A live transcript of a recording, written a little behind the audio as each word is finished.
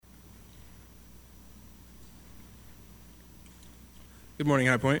Good morning,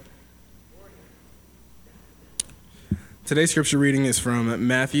 High Point. Today's scripture reading is from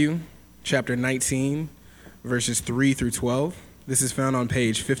Matthew chapter 19, verses 3 through 12. This is found on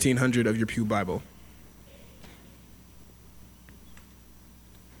page 1500 of your Pew Bible.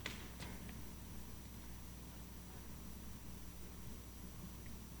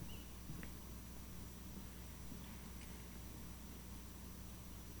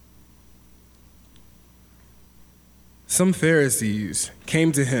 Some Pharisees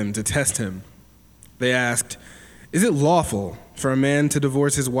came to him to test him. They asked, "Is it lawful for a man to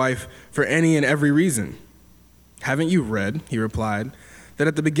divorce his wife for any and every reason?" "Haven't you read," he replied, "that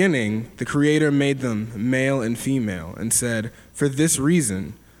at the beginning the Creator made them male and female and said, 'For this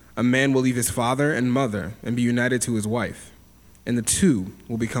reason a man will leave his father and mother and be united to his wife, and the two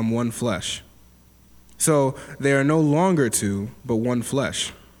will become one flesh.' So they are no longer two, but one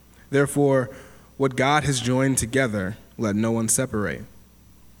flesh. Therefore, what God has joined together, let no one separate."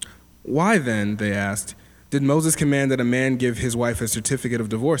 "Why then," they asked, "did Moses command that a man give his wife a certificate of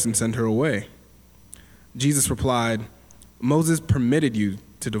divorce and send her away?" Jesus replied, "Moses permitted you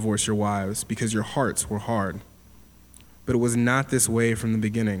to divorce your wives because your hearts were hard. But it was not this way from the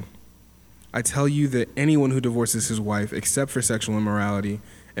beginning. I tell you that anyone who divorces his wife except for sexual immorality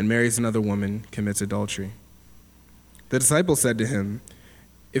and marries another woman commits adultery." The disciples said to him,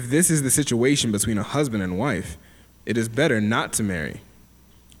 "If this is the situation between a husband and wife, it is better not to marry."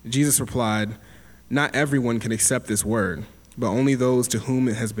 Jesus replied, "Not everyone can accept this word, but only those to whom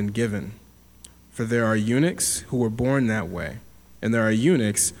it has been given. For there are eunuchs who were born that way, and there are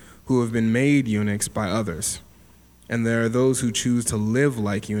eunuchs who have been made eunuchs by others, and there are those who choose to live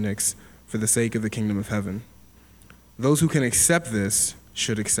like eunuchs for the sake of the kingdom of heaven. Those who can accept this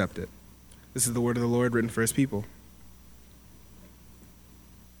should accept it." This is the word of the Lord written for his people.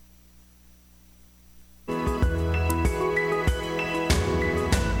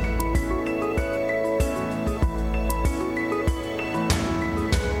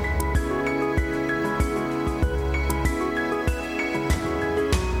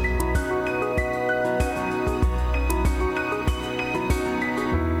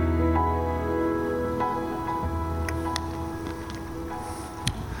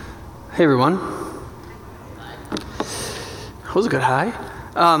 Hey everyone. That was a good high.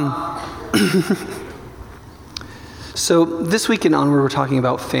 So this week and onward, we're talking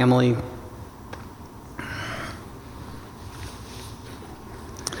about family. I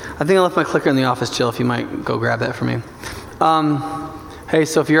think I left my clicker in the office, Jill, if you might go grab that for me. Hey,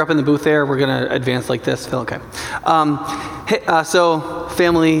 so if you're up in the booth there, we're going to advance like this. Phil, okay. So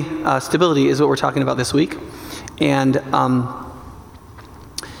family stability is what we're talking about this week. And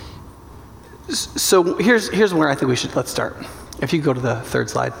so here's where I think let's start. If you go to the third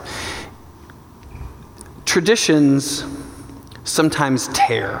slide. Traditions sometimes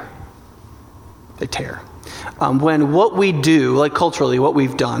tear. They tear. When what we do, like culturally, what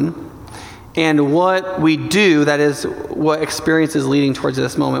we've done, and what we do, that is what experience is leading towards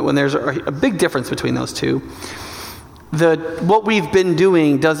this moment, when there's a big difference between those two, what we've been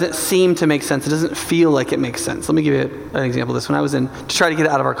doing doesn't seem to make sense. It doesn't feel like it makes sense. Let me give you an example of this. When I was to try to get it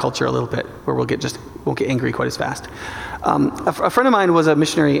out of our culture a little bit, where won't get angry quite as fast. A friend of mine was a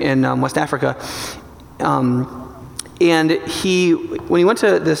missionary in West Africa, and when he went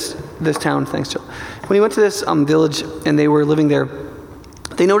to this town, thanks, Jill. When he went to this village and they were living there,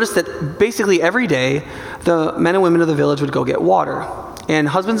 they noticed that basically every day the men and women of the village would go get water. And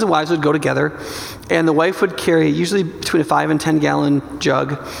husbands and wives would go together, and the wife would carry usually between a 5 and 10 gallon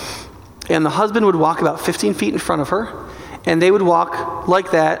jug, and the husband would walk about 15 feet in front of her, and they would walk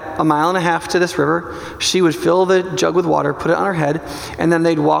like that 1.5 miles to this river. She would fill the jug with water, put it on her head, and then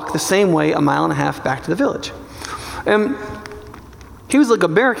they'd walk the same way 1.5 miles back to the village. And he was like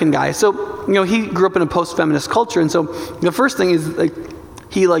an American guy, so he grew up in a post-feminist culture, and so the first thing is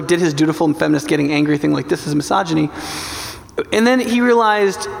he did his dutiful and feminist getting angry thing, like this is misogyny. And then he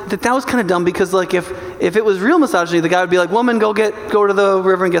realized that was kind of dumb because if it was real misogyny, the guy would be like, "Woman, go to the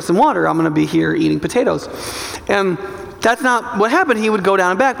river and get some water. I'm going to be here eating potatoes." And that's not what happened. He would go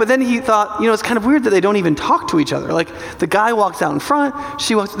down and back. But then he thought, it's kind of weird that they don't even talk to each other. Like the guy walks out in front,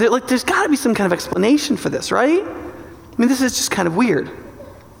 she walks. There's got to be some kind of explanation for this, right? I mean, this is just kind of weird.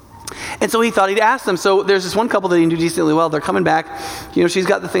 And so he thought he'd ask them. So there's this one couple that he knew decently well. They're coming back. She's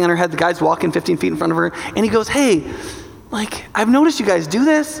got the thing on her head. The guy's walking 15 feet in front of her, and he goes, "Hey, I've noticed you guys do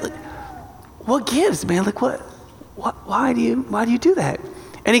this. What gives, man? What? Why do you do that?"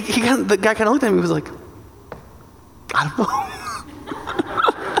 And the guy kind of looked at him. He was like, "I don't know."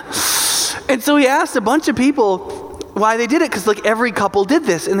 And so he asked a bunch of people, why they did it, because like every couple did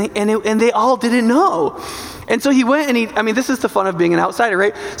this, and they all didn't know. And so he went and this is the fun of being an outsider,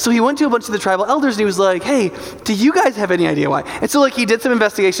 right? So he went to a bunch of the tribal elders and he was like, hey, do you guys have any idea why? And so like he did some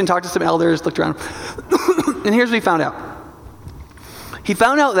investigation, talked to some elders, looked around, and here's what he found out. He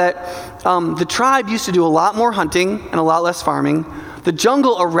found out that the tribe used to do a lot more hunting and a lot less farming. The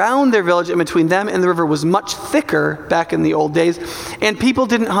jungle around their village and between them and the river was much thicker back in the old days, and people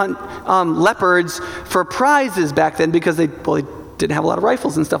didn't hunt leopards for prizes back then because they didn't have a lot of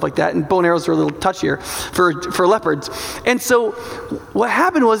rifles and stuff like that, and bow and arrows were a little touchier for leopards. And so what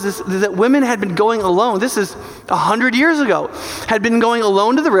happened was that women had been going alone, this is 100 years ago, had been going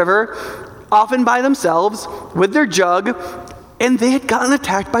alone to the river, often by themselves, with their jug, and they had gotten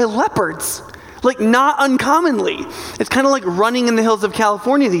attacked by leopards. Like, not uncommonly. It's kind of like running in the hills of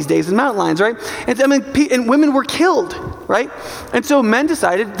California these days in mountain lions, right? And women were killed, right? And so men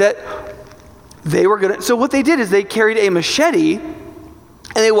decided that they were going to, so what they did is they carried a machete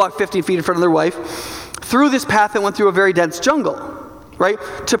and they walked 50 feet in front of their wife through this path that went through a very dense jungle, right?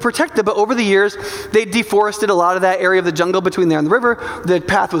 To protect them. But over the years, they deforested a lot of that area of the jungle between there and the river. The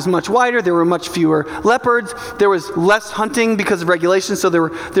path was much wider. There were much fewer leopards. There was less hunting because of regulations. So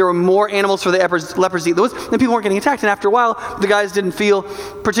there were more animals for the leopards to eat those. And people weren't getting attacked. And after a while, the guys didn't feel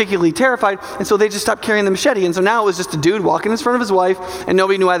particularly terrified. And so they just stopped carrying the machete. And so now it was just a dude walking in front of his wife and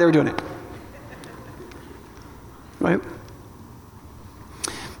nobody knew why they were doing it. Right?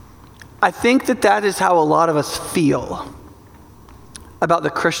 I think that is how a lot of us feel about the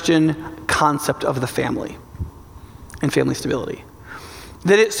Christian concept of the family and family stability.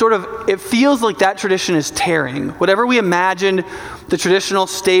 That it feels like that tradition is tearing. Whatever we imagined, the traditional,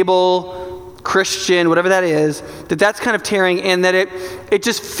 stable, Christian, whatever that is, that's kind of tearing, and that it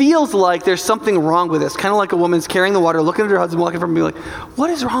just feels like there's something wrong with this. Kind of like a woman's carrying the water, looking at her husband, walking from, and being like, what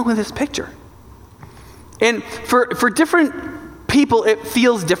is wrong with this picture? And for different people, it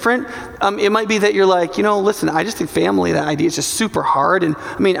feels different. It might be that you're like, listen, I just think family, that idea is just super hard. And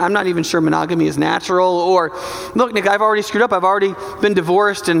I'm not even sure monogamy is natural. Or, look, Nick, I've already screwed up. I've already been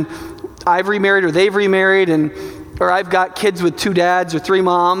divorced and I've remarried or they've remarried, or I've got kids with 2 dads or 3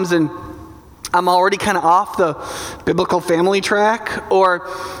 moms and I'm already kind of off the biblical family track. Or,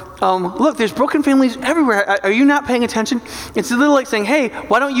 look, there's broken families everywhere. Are you not paying attention? It's a little like saying, hey,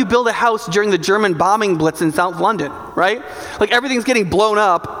 why don't you build a house during the German bombing blitz in South London, right? Like everything's getting blown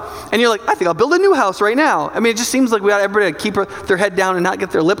up, and you're like, I think I'll build a new house right now. It just seems like we got everybody to keep their head down and not get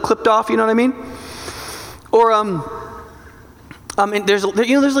their lip clipped off, you know what I mean? Or, and there's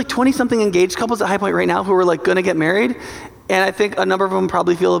like 20-something engaged couples at High Point right now who are like going to get married, and I think a number of them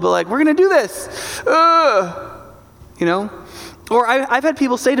probably feel a bit like, we're going to do this, Or I've had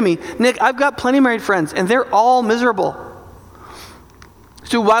people say to me, Nick, I've got plenty of married friends, and they're all miserable.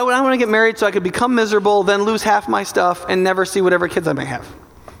 So why would I want to get married so I could become miserable, then lose half my stuff, and never see whatever kids I may have?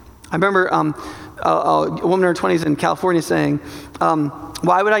 I remember a woman in her 20s in California saying,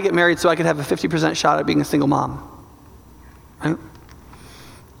 why would I get married so I could have a 50% shot at being a single mom? Right?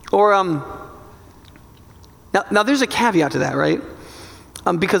 Or, now there's a caveat to that, right?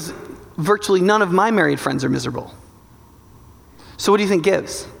 Because virtually none of my married friends are miserable. So what do you think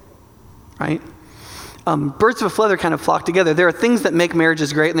gives, right? Birds of a feather kind of flock together. There are things that make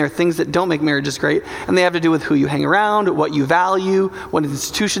marriages great, and there are things that don't make marriages great, and they have to do with who you hang around, what you value, what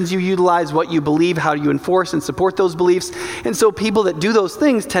institutions you utilize, what you believe, how you enforce and support those beliefs. And so people that do those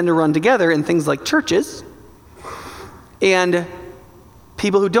things tend to run together in things like churches, and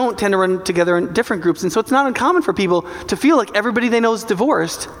people who don't tend to run together in different groups. And so it's not uncommon for people to feel like everybody they know is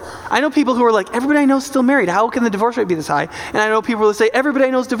divorced. I know people who are like, everybody I know is still married. How can the divorce rate be this high? And I know people who say, everybody I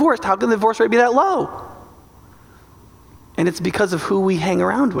know is divorced. How can the divorce rate be that low? And it's because of who we hang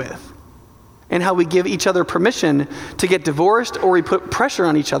around with and how we give each other permission to get divorced, or we put pressure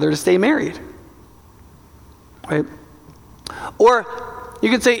on each other to stay married. Right? Or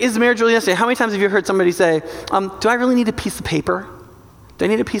you could say, is marriage really necessary? How many times have you heard somebody say, do I really need a piece of paper? Do I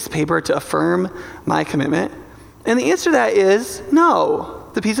need a piece of paper to affirm my commitment? And the answer to that is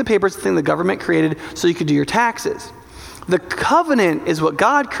no. The piece of paper is the thing the government created so you could do your taxes. The covenant is what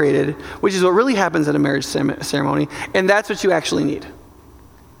God created, which is what really happens at a marriage ceremony, and that's what you actually need.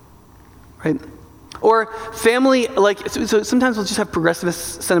 Right? Or family, so sometimes we'll just have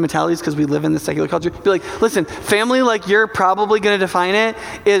progressivist sentimentalities because we live in the secular culture. Be like, listen, family, like you're probably going to define it,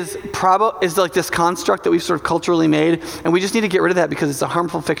 is like this construct that we've sort of culturally made, and we just need to get rid of that because it's a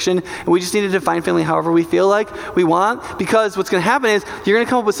harmful fiction, and we just need to define family however we feel like we want, because what's going to happen is you're going to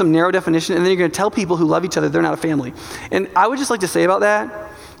come up with some narrow definition, and then you're going to tell people who love each other they're not a family. And I would just like to say about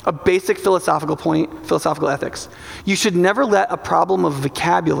that, a basic philosophical point, philosophical ethics. You should never let a problem of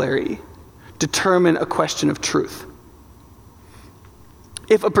vocabulary determine a question of truth.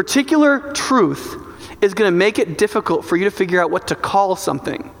 if a particular truth is going to make it difficult for you to figure out what to call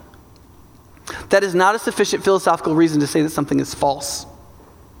something, that is not a sufficient philosophical reason to say that something is false.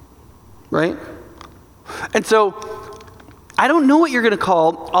 Right? And so, I don't know what you're going to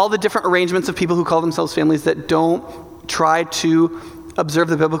call all the different arrangements of people who call themselves families that don't try to observe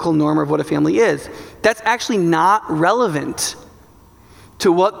the biblical norm of what a family is. That's actually not relevant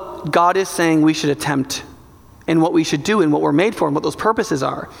to what God is saying we should attempt and what we should do and what we're made for and what those purposes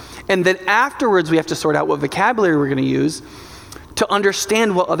are. And then afterwards, we have to sort out what vocabulary we're going to use to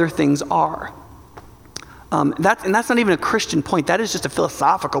understand what other things are. That's not even a Christian point. That is just a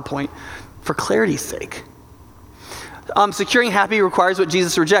philosophical point for clarity's sake. Securing happy requires what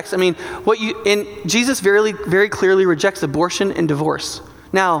Jesus rejects. I mean, Jesus very, very clearly rejects abortion and divorce.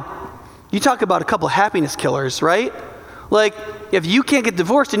 Now, you talk about a couple of happiness killers, right? Like, if you can't get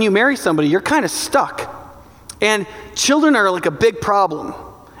divorced and you marry somebody, you're kind of stuck. And children are like a big problem.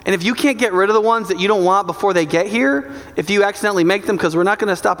 And if you can't get rid of the ones that you don't want before they get here, if you accidentally make them, because we're not going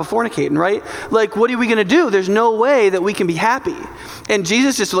to stop fornicating, right? Like, what are we going to do? There's no way that we can be happy. And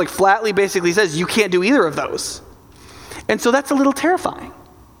Jesus just like flatly basically says, you can't do either of those. And so that's a little terrifying,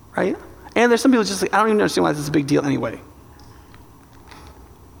 right? And there's some people just like, I don't even understand why this is a big deal anyway.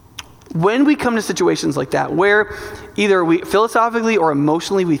 When we come to situations like that, where either we philosophically or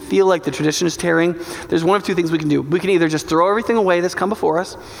emotionally we feel like the tradition is tearing, there's one of two things we can do. We can either just throw everything away that's come before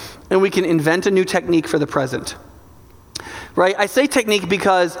us, and we can invent a new technique for the present. Right? I say technique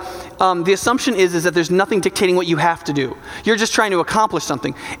because the assumption is that there's nothing dictating what you have to do. You're just trying to accomplish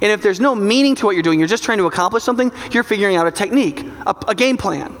something. And if there's no meaning to what you're doing, you're just trying to accomplish something, you're figuring out a technique, a game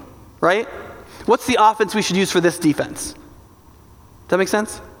plan, right? What's the offense we should use for this defense? Does that make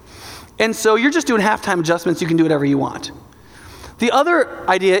sense? And so you're just doing halftime adjustments. You can do whatever you want. The other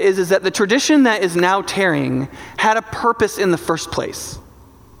idea is that the tradition that is now tearing had a purpose in the first place.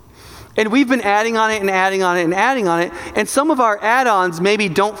 And we've been adding on it and adding on it and adding on it. And some of our add-ons maybe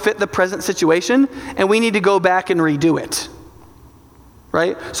don't fit the present situation, and we need to go back and redo it.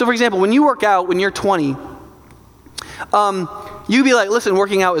 Right? So for example, when you work out when you're 20, you'd be like, listen,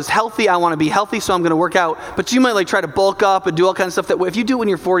 working out is healthy. I want to be healthy, so I'm going to work out. But you might like try to bulk up and do all kinds of stuff that if you do it when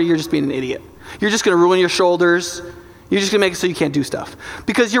you're 40, you're just being an idiot. You're just going to ruin your shoulders. You're just going to make it so you can't do stuff.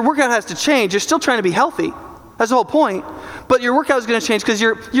 Because your workout has to change. You're still trying to be healthy. That's the whole point. But your workout is going to change because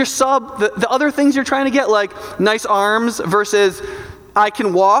the other things you're trying to get, like nice arms versus I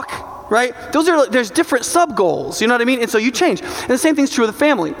can walk, right? There's different sub-goals, you know what I mean? And so you change. And the same thing's true of the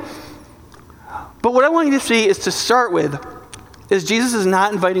family. But what I want you to see is to start with is Jesus is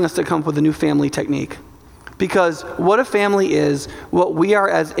not inviting us to come up with a new family technique. Because what a family is, what we are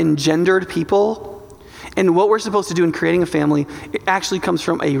as engendered people, and what we're supposed to do in creating a family, it actually comes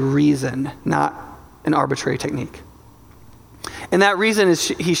from a reason, not an arbitrary technique. And that reason is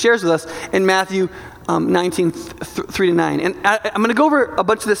he shares with us in Matthew 19, 3-9. And I'm going to go over a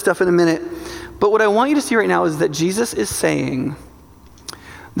bunch of this stuff in a minute. But what I want you to see right now is that Jesus is saying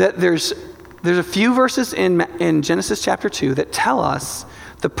that there's a few verses in Genesis chapter 2 that tell us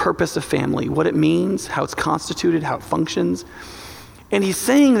the purpose of family, what it means, how it's constituted, how it functions. And he's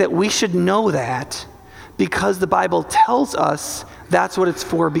saying that we should know that because the Bible tells us that's what it's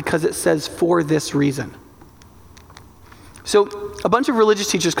for, because it says for this reason. So a bunch of religious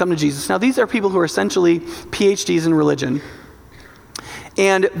teachers come to Jesus. Now these are people who are essentially PhDs in religion.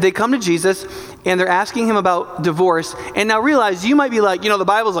 And they come to Jesus and they're asking him about divorce. And now realize, you might be like, the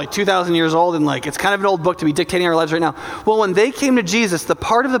Bible's like 2,000 years old and like it's kind of an old book to be dictating our lives right now. Well, when they came to Jesus, the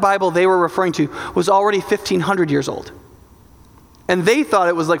part of the Bible they were referring to was already 1,500 years old. And they thought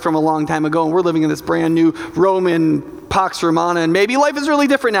it was like from a long time ago, and we're living in this brand new Roman Pax Romana, and maybe life is really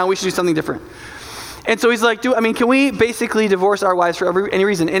different now. We should do something different. And so he's like, can we basically divorce our wives for any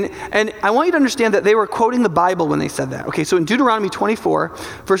reason? And I want you to understand that they were quoting the Bible when they said that. Okay, so in Deuteronomy 24,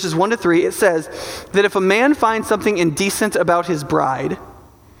 verses 1-3, it says that if a man finds something indecent about his bride,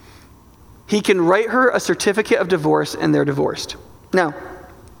 he can write her a certificate of divorce and they're divorced. Now,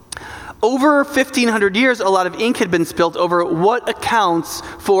 over 1,500 years, a lot of ink had been spilt over what accounts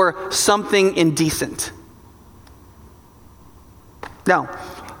for something indecent. Now,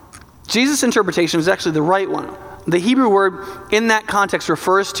 Jesus' interpretation is actually the right one. The Hebrew word in that context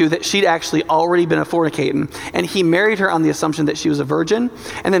refers to that she'd actually already been a fornicating, and he married her on the assumption that she was a virgin,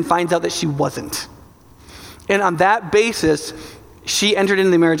 and then finds out that she wasn't. And on that basis, she entered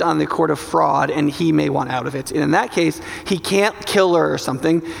into the marriage on the accord of fraud, and he may want out of it. And in that case, he can't kill her or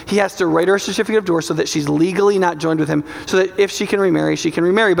something. He has to write her a certificate of divorce so that she's legally not joined with him, so that if she can remarry, she can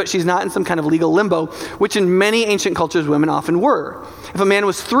remarry. But she's not in some kind of legal limbo, which in many ancient cultures, women often were. If a man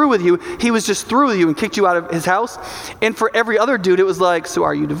was through with you, he was just through with you and kicked you out of his house. And for every other dude, it was like, so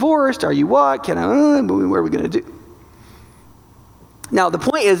are you divorced? Are you what? What are we going to do? Now, the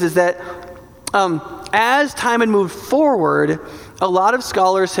point is that as time had moved forward, a lot of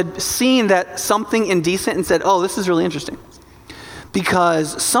scholars had seen that something indecent and said, oh, this is really interesting.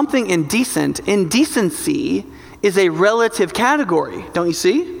 Because something indecent, indecency, is a relative category, don't you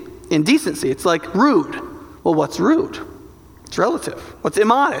see? Indecency, it's like rude. Well, what's rude? It's relative. What's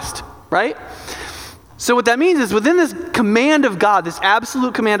immodest, right? So what that means is within this command of God, this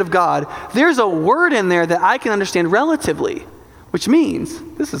absolute command of God, there's a word in there that I can understand relatively, which means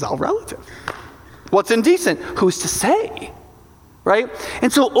this is all relative. What's indecent? Who's to say? Right?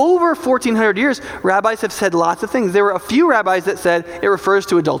 And so over 1,400 years, rabbis have said lots of things. There were a few rabbis that said it refers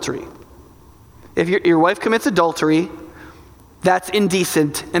to adultery. If your wife commits adultery, that's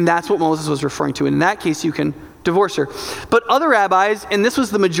indecent, and that's what Moses was referring to. And in that case, you can divorce her. But other rabbis, and this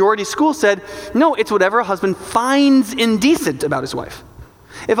was the majority school, said, no, it's whatever a husband finds indecent about his wife.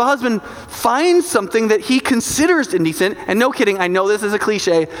 If a husband finds something that he considers indecent, and no kidding, I know this is a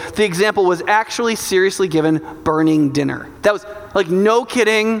cliche, the example was actually seriously given burning dinner. That was, like, no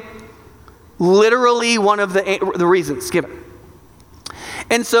kidding, literally one of the reasons given.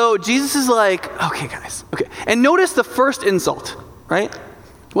 And so Jesus is like, okay, guys, okay. And notice the first insult, right?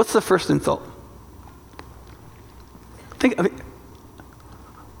 What's the first insult?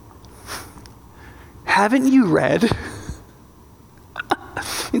 Haven't you read?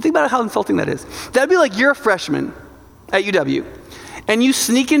 You think about how insulting that is. That'd be like you're a freshman at UW, and you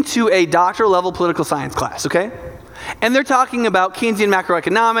sneak into a doctoral level political science class, okay? And they're talking about Keynesian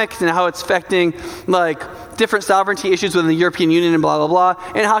macroeconomics and how it's affecting like different sovereignty issues within the European Union and blah, blah,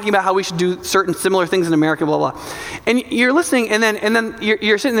 blah, and talking about how we should do certain similar things in America, blah, blah. And you're listening, and then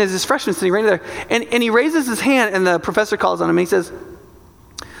you're sitting, there's this freshman sitting right there, and he raises his hand, and the professor calls on him, and he says,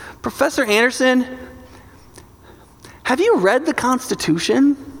 Professor Anderson, have you read the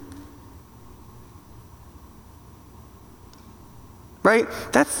Constitution? Right?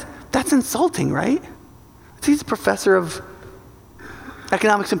 That's insulting, right? He's a professor of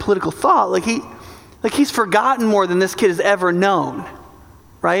economics and political thought. Like he's forgotten more than this kid has ever known,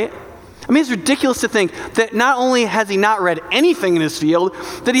 right? I mean, it's ridiculous to think that not only has he not read anything in his field,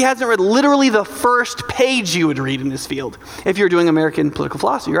 that he hasn't read literally the first page you would read in his field if you're doing American political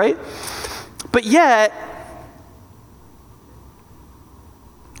philosophy, right? But yet,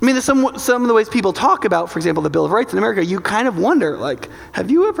 I mean, some of the ways people talk about, for example, the Bill of Rights in America, you kind of wonder, like,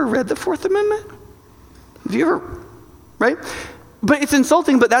 have you ever read the Fourth Amendment? Have you ever, right? But it's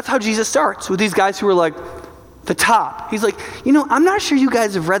insulting, but that's how Jesus starts, with these guys who are like the top. He's like, I'm not sure you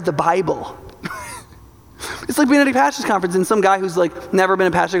guys have read the Bible. It's like being at a pastor's conference and some guy who's like never been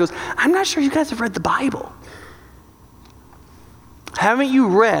a pastor goes, I'm not sure you guys have read the Bible. Haven't you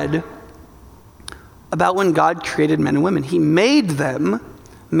read about when God created men and women? He made them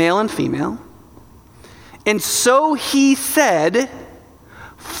male and female. And so he said,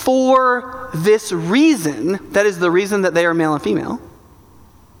 for this reason, that is the reason that they are male and female,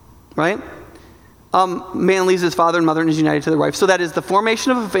 right? Man leaves his father and mother and is united to the wife. So that is the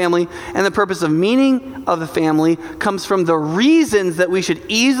formation of a family, and the purpose of meaning of the family comes from the reasons that we should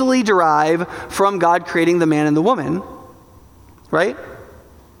easily derive from God creating the man and the woman, right?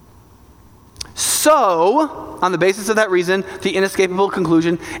 So, on the basis of that reason, the inescapable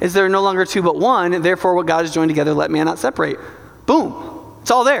conclusion is there are no longer two but one, and therefore what God has joined together, let man not separate. Boom. It's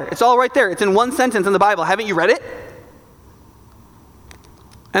all there. It's all right there. It's in one sentence in the Bible. Haven't you read it?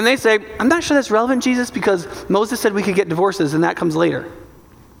 And they say, I'm not sure that's relevant, Jesus, because Moses said we could get divorces, and that comes later.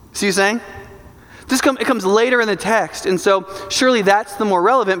 See what you're saying? It comes later in the text, and so surely that's the more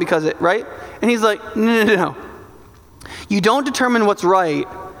relevant because right? And he's like, no. You don't determine what's right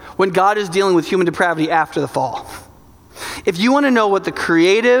when God is dealing with human depravity after the fall. If you want to know what the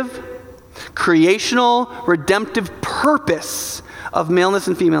creative, creational, redemptive purpose of maleness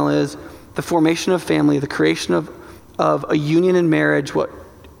and female is, the formation of family, the creation of a union in marriage, what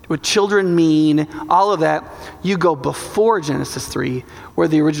children mean, all of that, you go before Genesis 3, where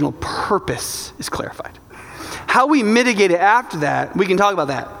the original purpose is clarified. How we mitigate it after that, we can talk about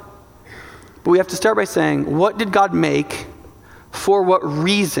that. But we have to start by saying, what did God make? For what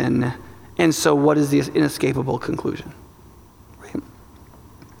reason? And so what is the inescapable conclusion? Right?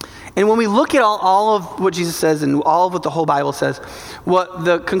 And when we look at all of what Jesus says and all of what the whole Bible says, what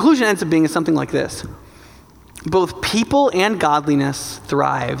the conclusion ends up being is something like this. both people and godliness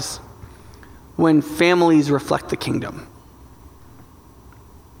thrives when families reflect the kingdom.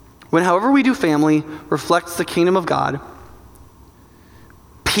 When however we do family reflects the kingdom of God,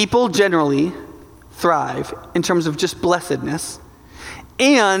 people generally thrive in terms of just blessedness,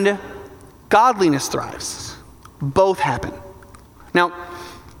 and godliness thrives. Both happen. Now,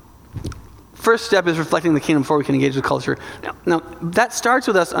 first step is reflecting the kingdom before we can engage with culture. Now that starts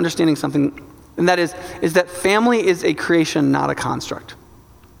with us understanding something, and that is that family is a creation, not a construct.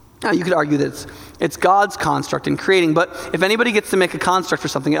 Now, you could argue that it's God's construct in creating, but if anybody gets to make a construct for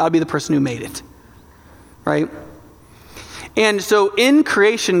something, it ought to be the person who made it, right? And so in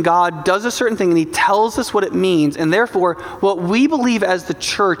creation, God does a certain thing, and he tells us what it means, and therefore, what we believe as the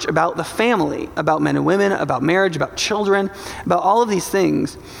church about the family, about men and women, about marriage, about children, about all of these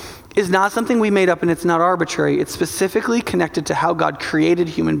things, is not something we made up, and it's not arbitrary. It's specifically connected to how God created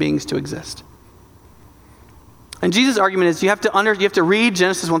human beings to exist. And Jesus' argument is you have to read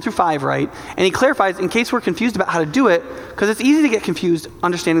Genesis 1 through 5, right? And he clarifies, in case we're confused about how to do it, because it's easy to get confused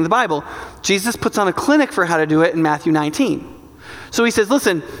understanding the Bible. Jesus puts on a clinic for how to do it in Matthew 19. So he says,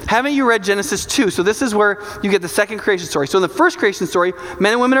 listen, haven't you read Genesis 2? So this is where you get the second creation story. So in the first creation story,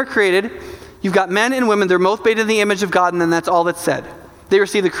 men and women are created. You've got men and women. They're both made in the image of God, and then that's all that's said. They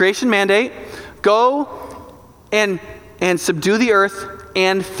receive the creation mandate. Go and subdue the earth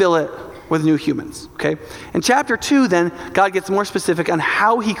and fill it with new humans, okay? In chapter 2, then, God gets more specific on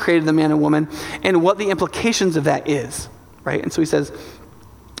how he created the man and woman and what the implications of that is, right? And so he says,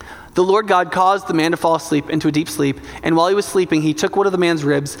 the Lord God caused the man to fall asleep into a deep sleep, and while he was sleeping, he took one of the man's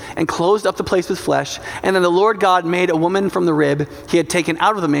ribs and closed up the place with flesh, and then the Lord God made a woman from the rib he had taken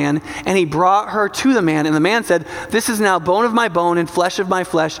out of the man, and he brought her to the man, and the man said, this is now bone of my bone and flesh of my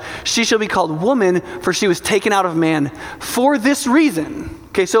flesh. She shall be called woman, for she was taken out of man. For this reason,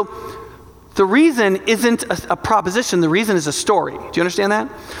 okay, so the reason isn't a proposition, the reason is a story. Do you understand that?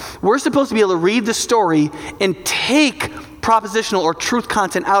 We're supposed to be able to read the story and take propositional or truth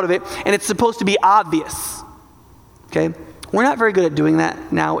content out of it, and it's supposed to be obvious. Okay? We're not very good at doing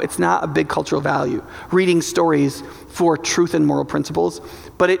that now. It's not a big cultural value, reading stories for truth and moral principles,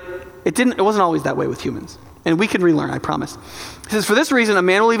 but it wasn't always that way with humans. And we can relearn, I promise. It says, for this reason, a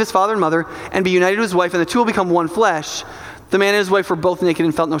man will leave his father and mother and be united to his wife, and the two will become one flesh. The man and his wife were both naked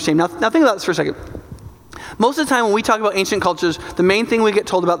and felt no shame. Now think about this for a second. Most of the time when we talk about ancient cultures, the main thing we get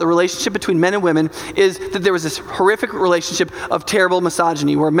told about the relationship between men and women is that there was this horrific relationship of terrible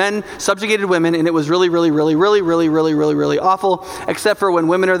misogyny where men subjugated women, and it was really, really, really, really, really, really, really, really awful, except for when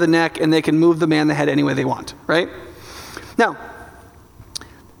women are the neck and they can move the man the head any way they want, right? Now,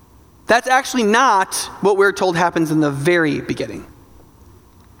 that's actually not what we're told happens in the very beginning.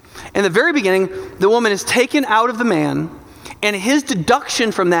 In the very beginning, the woman is taken out of the man, and his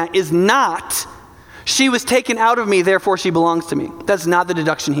deduction from that is not, she was taken out of me, therefore she belongs to me. That's not the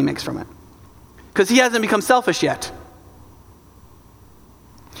deduction he makes from it. Because he hasn't become selfish yet.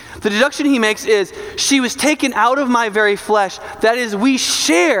 The deduction he makes is, she was taken out of my very flesh. That is, we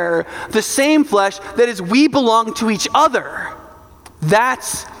share the same flesh. That is, we belong to each other.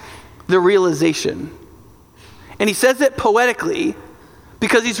 That's the realization. And he says it poetically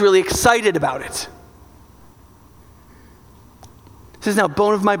because he's really excited about it. He says, now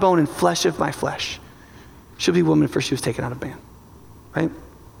bone of my bone and flesh of my flesh. She'll be woman, for she was taken out of man. Right?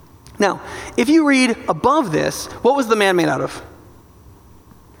 Now, if you read above this, what was the man made out of?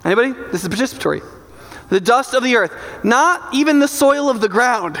 Anybody? This is participatory. The dust of the earth. Not even the soil of the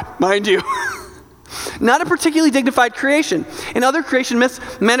ground, mind you. Not a particularly dignified creation. In other creation myths,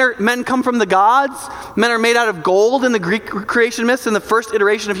 men come from the gods. Men are made out of gold in the Greek creation myths in the first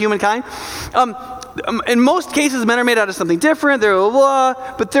iteration of humankind. In most cases, men are made out of something different. They're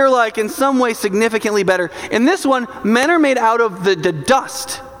but they're like in some way significantly better. In this one, men are made out of the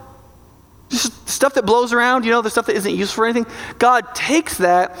dust. Just stuff that blows around, the stuff that isn't used for anything. God takes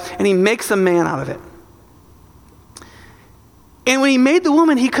that and he makes a man out of it. And when he made the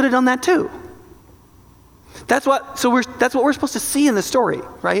woman, he could have done that too. That's what we're supposed to see in the story,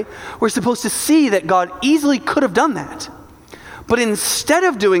 right? We're supposed to see that God easily could have done that. But instead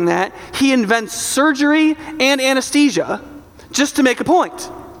of doing that, he invents surgery and anesthesia just to make a point.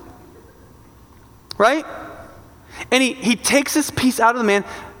 Right? And he takes this piece out of the man,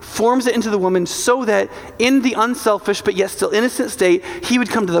 forms it into the woman so that in the unselfish but yet still innocent state, he would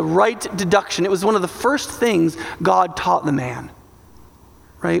come to the right deduction. It was one of the first things God taught the man.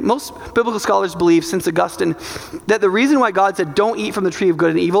 Right? Most biblical scholars believe, since Augustine, that the reason why God said don't eat from the tree of good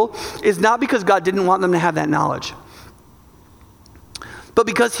and evil is not because God didn't want them to have that knowledge, but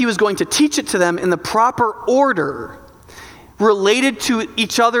because he was going to teach it to them in the proper order. related to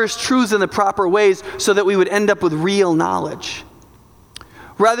each other's truths in the proper ways so that we would end up with real knowledge.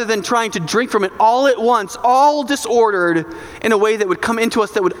 Rather than trying to drink from it all at once, all disordered in a way that would come into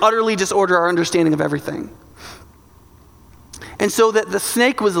us that would utterly disorder our understanding of everything. And so that the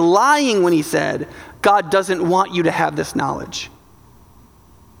snake was lying when he said, God doesn't want you to have this knowledge.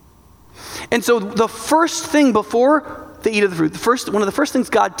 And so the first thing before they eat of the fruit, one of the first things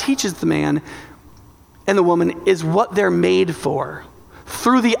God teaches the man and the woman is what they're made for,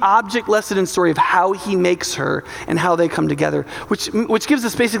 through the object lesson and story of how he makes her and how they come together, which gives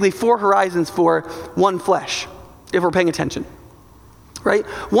us basically 4 horizons for one flesh, if we're paying attention, right?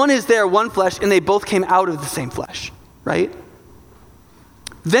 One is there, one flesh, and they both came out of the same flesh, right?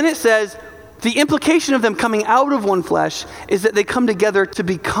 Then it says, the implication of them coming out of one flesh is that they come together to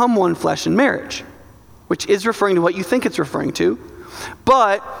become one flesh in marriage, which is referring to what you think it's referring to.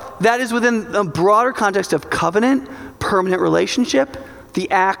 But that is within a broader context of covenant, permanent relationship, the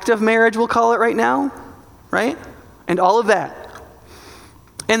act of marriage, we'll call it right now, right? And all of that.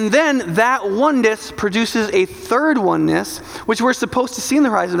 And then that oneness produces a third oneness, which we're supposed to see in the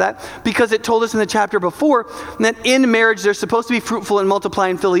horizon of that, because it told us in the chapter before that in marriage they're supposed to be fruitful and multiply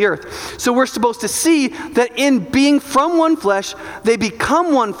and fill the earth. So we're supposed to see that in being from one flesh, they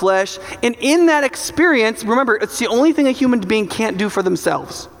become one flesh, and in that experience, remember, it's the only thing a human being can't do for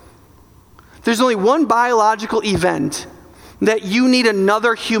themselves. There's only one biological event that you need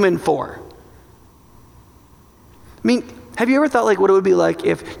another human for. I mean, have you ever thought like what it would be like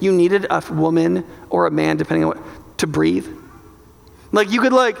if you needed a woman or a man, depending on what, to breathe? Like you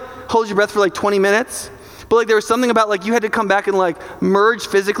could like hold your breath for like 20 minutes, but like there was something about like you had to come back and like merge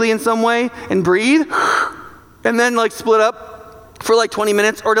physically in some way and breathe, and then like split up for like 20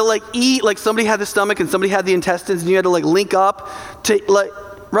 minutes, or to like eat, like somebody had the stomach and somebody had the intestines and you had to like link up to like,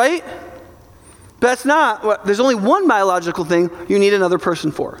 right? But that's not what, there's only one biological thing you need another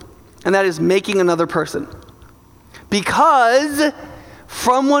person for, and that is making another person. Because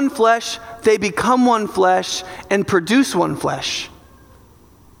from one flesh, they become one flesh and produce one flesh.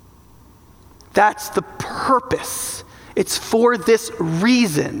 That's the purpose. It's for this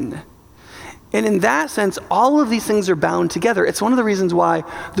reason. And in that sense, all of these things are bound together. It's one of the reasons why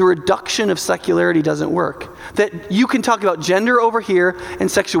the reduction of secularity doesn't work. That you can talk about gender over here, and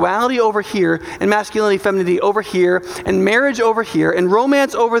sexuality over here, and masculinity, femininity over here, and marriage over here, and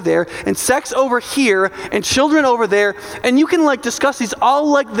romance over there, and sex over here, and children over there, and you can like discuss these all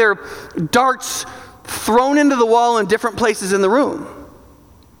like they're darts thrown into the wall in different places in the room.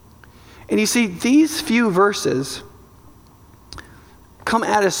 And you see, these few verses come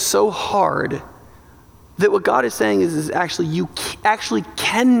at us so hard that what God is saying is actually you actually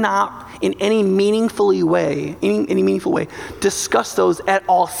cannot in any meaningful way discuss those at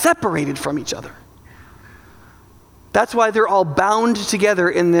all separated from each other. That's why they're all bound together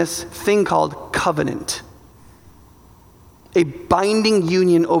in this thing called covenant. A binding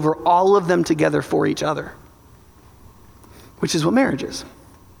union over all of them together for each other, which is what marriage is.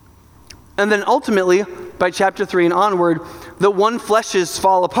 And then ultimately, by chapter 3 and onward, the one fleshes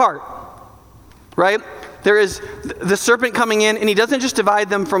fall apart, right? There is the serpent coming in, and he doesn't just divide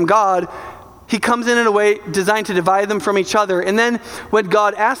them from God. He comes in a way designed to divide them from each other. And then when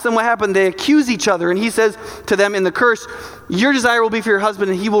God asks them what happened, they accuse each other. And he says to them in the curse, your desire will be for your husband,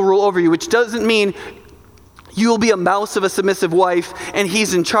 and he will rule over you, which doesn't mean you will be a mouse of a submissive wife, and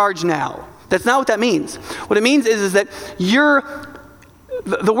he's in charge now. That's not what that means. What it means is that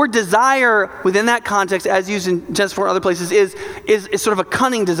the word desire within that context, as used in Genesis 4 and other places, is sort of a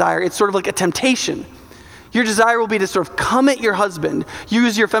cunning desire. It's sort of like a temptation. Your desire will be to sort of come at your husband,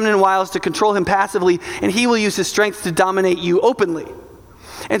 use your feminine wiles to control him passively, and he will use his strength to dominate you openly.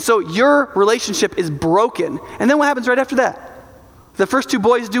 And so your relationship is broken. And then what happens right after that? The first two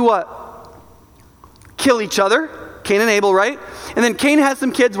boys do what? Kill each other. Cain and Abel, right? And then Cain has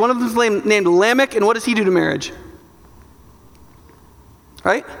some kids. One of them is named Lamech, and what does he do to marriage?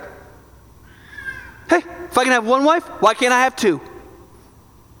 Right? Hey, if I can have one wife, why can't I have two?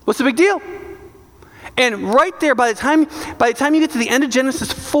 What's the big deal? And right there, by the time you get to the end of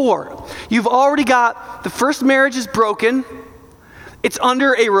Genesis 4, you've already got the first marriage is broken. It's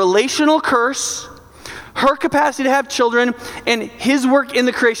under a relational curse. Her capacity to have children and his work in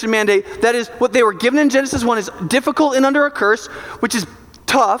the creation mandate, that is what they were given in Genesis 1, is difficult and under a curse, which is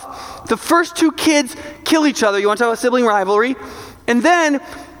tough. The first two kids kill each other. You want to talk about sibling rivalry? And then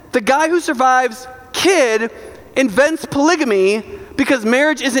the guy who survives, kid, invents polygamy because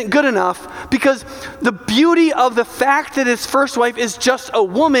marriage isn't good enough, because the beauty of the fact that his first wife is just a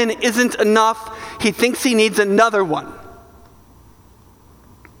woman isn't enough. He thinks he needs another one.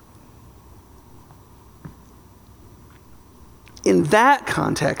 in that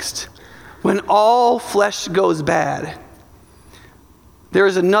context, when all flesh goes bad, there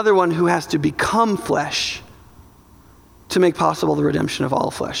is another one who has to become flesh to make possible the redemption of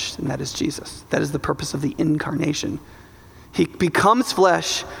all flesh, and that is Jesus. That is the purpose of the incarnation. He becomes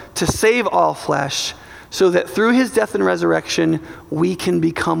flesh to save all flesh, so that through his death and resurrection, we can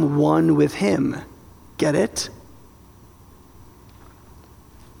become one with him. Get it?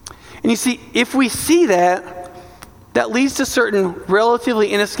 And you see, if we see that, that leads to certain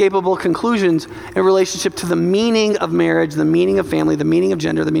relatively inescapable conclusions in relationship to the meaning of marriage, the meaning of family, the meaning of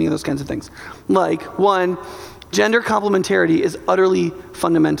gender, the meaning of those kinds of things. Like, one, gender complementarity is utterly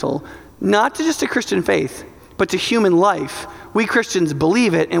fundamental, not to just a Christian faith, but to human life. We Christians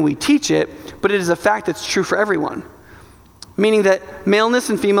believe it and we teach it, but it is a fact that's true for everyone. Meaning that maleness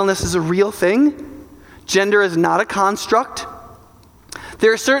and femaleness is a real thing. Gender is not a construct.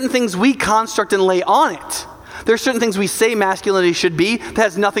 There are certain things we construct and lay on it. There are certain things we say masculinity should be that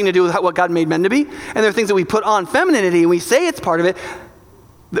has nothing to do with what God made men to be. And there are things that we put on femininity and we say it's part of it.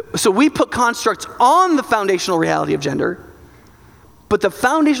 So we put constructs on the foundational reality of gender, but the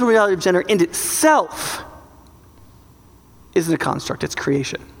foundational reality of gender in itself isn't a construct, it's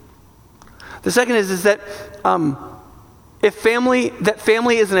creation. The second is that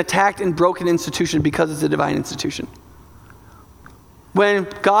family is an attacked and broken institution because it's a divine institution. When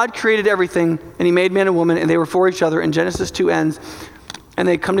God created everything and he made man and woman and they were for each other, and Genesis 2 ends, and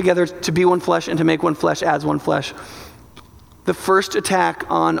they come together to be one flesh and to make one flesh as one flesh, the first attack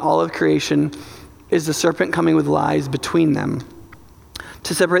on all of creation is the serpent coming with lies between them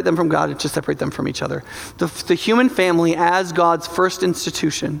to separate them from God and to separate them from each other. The human family as God's first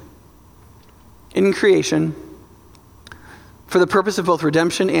institution in creation, for the purpose of both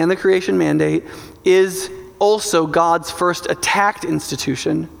redemption and the creation mandate, is also God's first attacked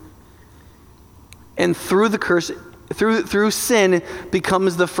institution. And through the curse, through sin,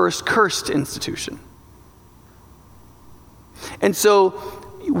 becomes the first cursed institution. And so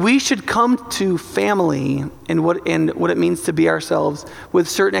we should come to family and what it means to be ourselves with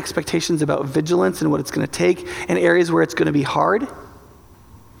certain expectations about vigilance and what it's going to take, and areas where it's going to be hard.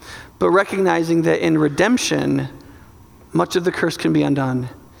 But recognizing that in redemption, much of the curse can be undone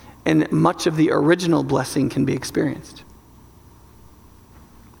and much of the original blessing can be experienced.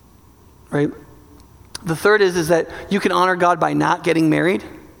 Right? The third is that you can honor God by not getting married.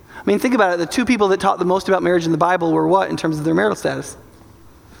 I mean, think about it. The two people that taught the most about marriage in the Bible were what in terms of their marital status?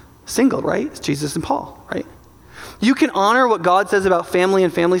 Single, right? It's Jesus and Paul, right? You can honor what God says about family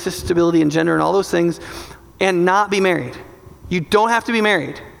and family stability and gender and all those things and not be married. You don't have to be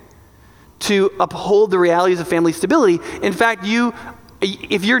married to uphold the realities of family stability. In fact,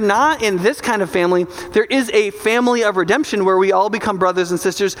 if you're not in this kind of family, there is a family of redemption where we all become brothers and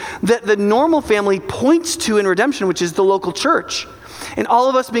sisters that the normal family points to in redemption, which is the local church. And all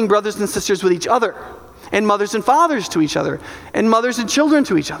of us being brothers and sisters with each other, and mothers and fathers to each other, and mothers and children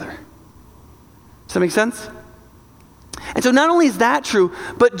to each other. Does that make sense? And so not only is that true,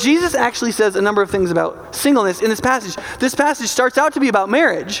 but Jesus actually says a number of things about singleness in this passage. This passage starts out to be about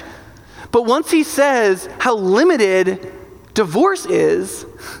marriage, but once he says how limited divorce is,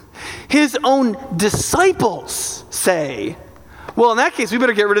 his own disciples say, well, in that case, we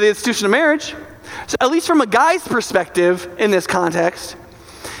better get rid of the institution of marriage. So at least from a guy's perspective in this context,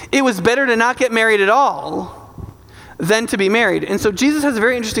 it was better to not get married at all than to be married. And so Jesus has a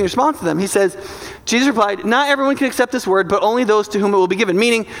very interesting response to them. He says, Jesus replied, not everyone can accept this word, but only those to whom it will be given.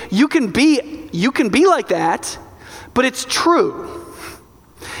 Meaning, you can be like that, but it's true.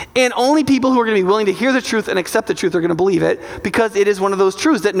 And only people who are going to be willing to hear the truth and accept the truth are going to believe it, because it is one of those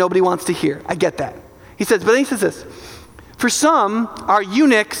truths that nobody wants to hear. I get that. He says, but then he says this, for some are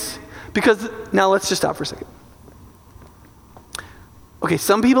eunuchs, because, now let's just stop for a second. Okay,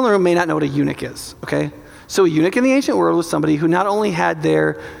 some people in the room may not know what a eunuch is, okay? So a eunuch in the ancient world was somebody who not only had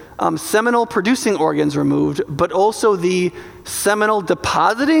their seminal producing organs removed, but also the seminal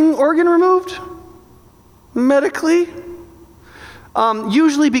depositing organ removed, medically.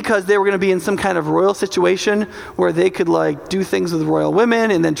 Usually because they were going to be in some kind of royal situation where they could do things with royal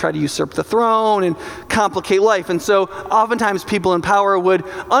women and then try to usurp the throne and complicate life. And so oftentimes people in power would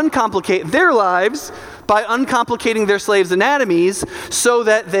uncomplicate their lives by uncomplicating their slaves' anatomies so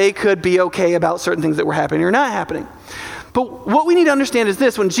that they could be okay about certain things that were happening or not happening. But what we need to understand is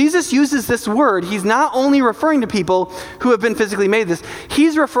this: when Jesus uses this word, he's not only referring to people who have been physically made this,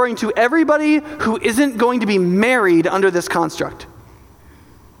 he's referring to everybody who isn't going to be married under this construct.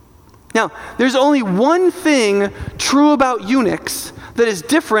 Now, there's only one thing true about eunuchs that is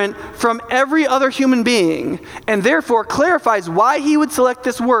different from every other human being, and therefore clarifies why he would select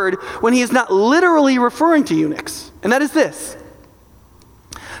this word when he is not literally referring to eunuchs. And that is this: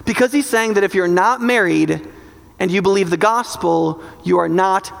 Because he's saying that if you're not married and you believe the gospel, you are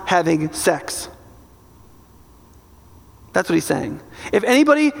not having sex. That's what he's saying. If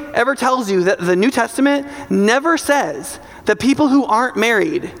anybody ever tells you that the New Testament never says that people who aren't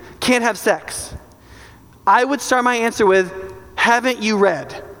married can't have sex, I would start my answer with, haven't you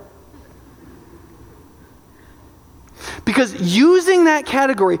read? Because using that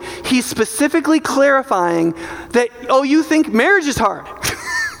category, he's specifically clarifying that, oh, you think marriage is hard.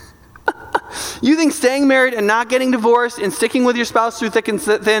 You think staying married and not getting divorced and sticking with your spouse through thick and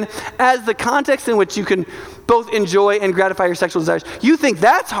thin as the context in which you can both enjoy and gratify your sexual desires, you think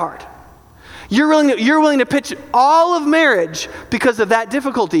that's hard. You're willing to pitch all of marriage because of that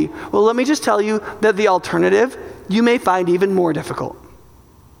difficulty. Well, let me just tell you that the alternative you may find even more difficult.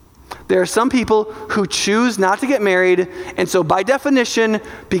 There are some people who choose not to get married, and so by definition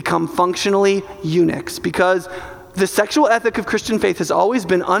become functionally eunuchs, because the sexual ethic of Christian faith has always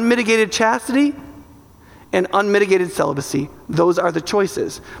been unmitigated chastity and unmitigated celibacy. Those are the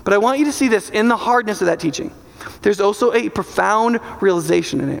choices. But I want you to see this in the hardness of that teaching. There's also a profound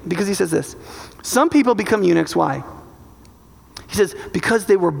realization in it, because he says this: some people become eunuchs. Why? He says, because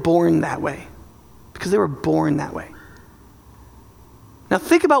they were born that way. Because they were born that way. Now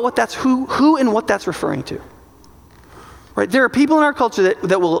think about what that's who and what that's referring to. Right? There are people in our culture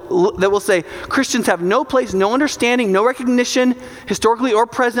that will say Christians have no place, no understanding, no recognition, historically or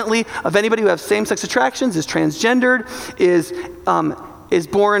presently, of anybody who has same-sex attractions, is transgendered, is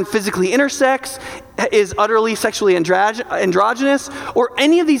born physically intersex, is utterly sexually androgynous, or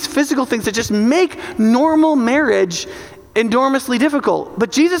any of these physical things that just make normal marriage enormously difficult.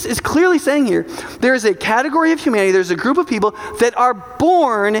 But Jesus is clearly saying here, there is a category of humanity, there's a group of people that are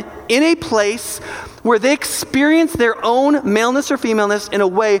born in a place where they experience their own maleness or femaleness in a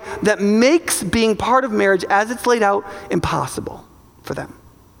way that makes being part of marriage as it's laid out impossible for them.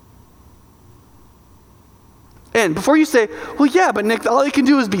 And before you say, well, yeah, but Nick, all you can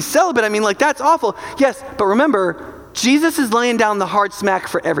do is be celibate. I mean, like, that's awful. Yes, but remember, Jesus is laying down the hard smack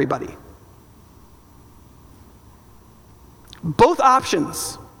for everybody. Both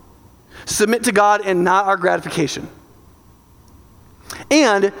options. Submit to God and not our gratification.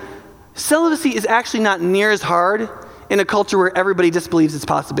 And celibacy is actually not near as hard in a culture where everybody disbelieves its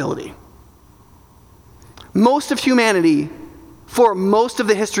possibility. Most of humanity, for most of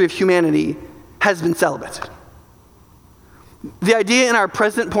the history of humanity, has been celibate. The idea in our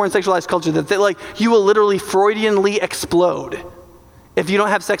present porn sexualized culture that like you will literally Freudianly explode if you don't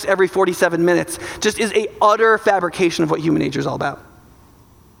have sex every 47 minutes just is a utter fabrication of what human nature is all about.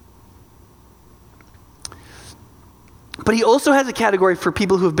 But he also has a category for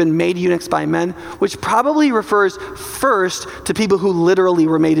people who have been made eunuchs by men, which probably refers first to people who literally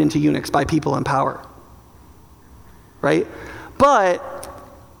were made into eunuchs by people in power. Right? But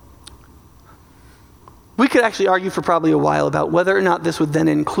we could actually argue for probably a while about whether or not this would then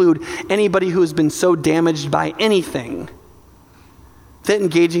include anybody who has been so damaged by anything that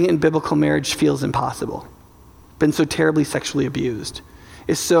engaging in biblical marriage feels impossible, been so terribly sexually abused,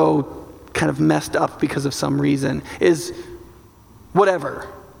 is so kind of messed up because of some reason, is whatever,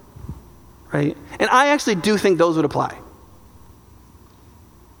 right? And I actually do think those would apply.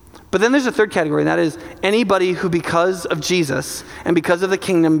 But then there's a third category, and that is anybody who, because of Jesus and because of the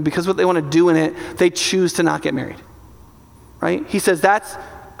kingdom, because of what they want to do in it, they choose to not get married, right? He says that's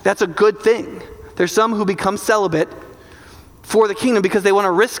a good thing. There's some who become celibate for the kingdom because they want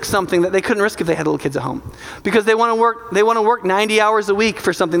to risk something that they couldn't risk if they had little kids at home. Because they want to work 90 hours a week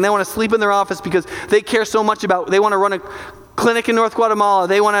for something. They want to sleep in their office because they care so much about, they want to run a clinic in North Guatemala.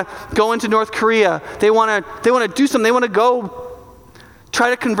 They want to go into North Korea. They want to do something. They want to go try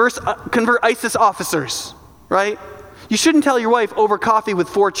to convert ISIS officers, right? You shouldn't tell your wife over coffee with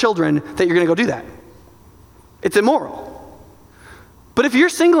 4 children that you're going to go do that. It's immoral. But if you're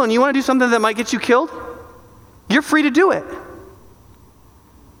single and you want to do something that might get you killed, you're free to do it.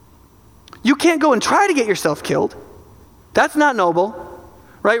 You can't go and try to get yourself killed. That's not noble,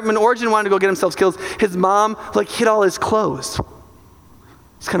 right? When Origen wanted to go get himself killed, his mom hid all his clothes.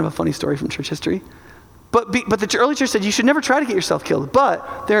 It's kind of a funny story from church history. But the early church said you should never try to get yourself killed.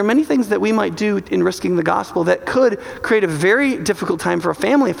 But there are many things that we might do in risking the gospel that could create a very difficult time for a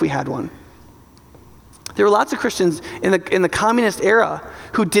family if we had one. There were lots of Christians in the communist era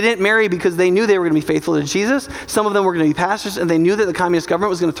who didn't marry because they knew they were going to be faithful to Jesus. Some of them were going to be pastors, and they knew that the communist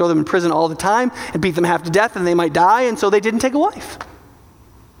government was going to throw them in prison all the time and beat them half to death, and they might die, and so they didn't take a wife.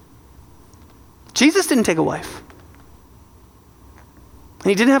 Jesus didn't take a wife. And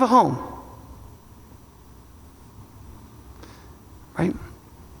he didn't have a home. Right?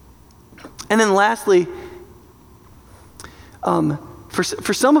 And then lastly,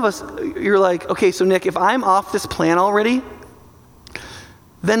 For some of us, you're like, okay, so Nick, if I'm off this plan already,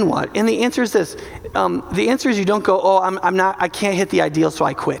 then what? And the answer is this. The answer is you don't go, I can't hit the ideal, so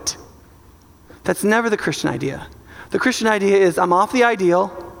I quit. That's never the Christian idea. The Christian idea is I'm off the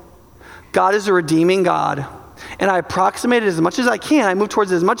ideal. God is a redeeming God. And I approximate it as much as I can. I move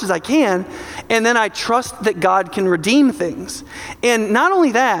towards it as much as I can. And then I trust that God can redeem things. And not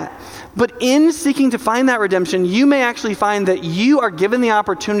only that, but in seeking to find that redemption, you may actually find that you are given the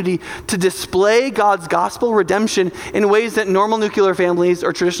opportunity to display God's gospel redemption in ways that normal nuclear families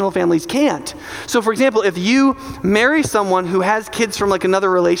or traditional families can't. So for example, if you marry someone who has kids from like another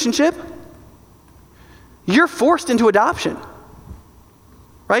relationship, you're forced into adoption.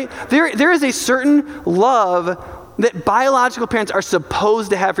 Right? There is a certain love that biological parents are supposed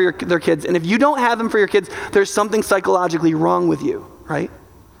to have for their kids. And if you don't have them for your kids, there's something psychologically wrong with you, right?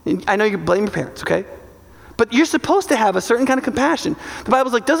 And I know you blame your parents, okay? But you're supposed to have a certain kind of compassion. The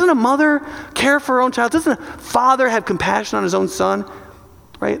Bible's like, doesn't a mother care for her own child? Doesn't a father have compassion on his own son?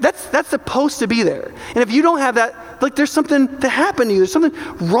 Right? That's supposed to be there. And if you don't have that, like there's something that happened to you. There's something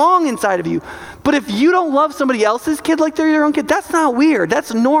wrong inside of you. But if you don't love somebody else's kid like they're your own kid, that's not weird.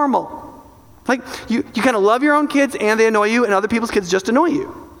 That's normal. Like you kind of love your own kids and they annoy you, and other people's kids just annoy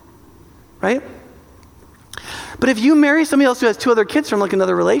you. Right? But if you marry somebody else who has 2 other kids from like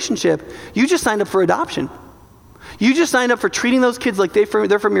another relationship, you just signed up for adoption. You just signed up for treating those kids like they're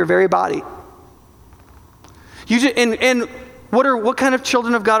from your very body. What kind of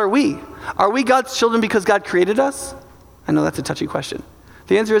children of God are we? Are we God's children because God created us? I know that's a touchy question.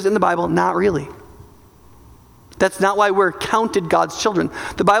 The answer is in the Bible, not really. That's not why we're counted God's children.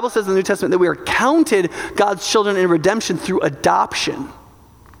 The Bible says in the New Testament that we are counted God's children in redemption through adoption.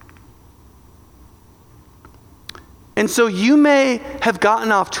 And so you may have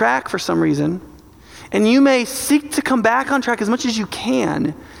gotten off track for some reason, and you may seek to come back on track as much as you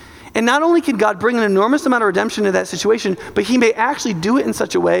can. And not only can God bring an enormous amount of redemption to that situation, but he may actually do it in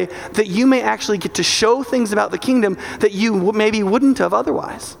such a way that you may actually get to show things about the kingdom that you maybe wouldn't have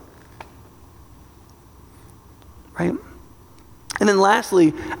otherwise. Right? And then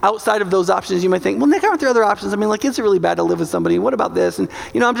lastly, outside of those options, you might think, well, Nick, aren't there other options? I mean, like, is it really bad to live with somebody? What about this? And,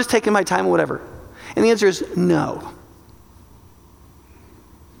 I'm just taking my time or whatever. And the answer is no.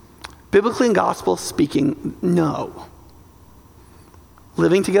 Biblically and gospel speaking, no.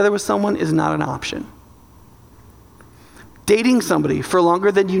 Living together with someone is not an option. Dating somebody for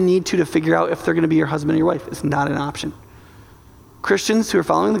longer than you need to figure out if they're going to be your husband or your wife is not an option. Christians who are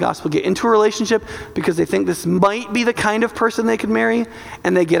following the gospel get into a relationship because they think this might be the kind of person they could marry,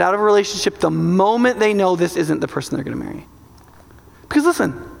 and they get out of a relationship the moment they know this isn't the person they're going to marry. Because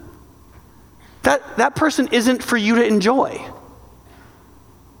listen, that person isn't for you to enjoy.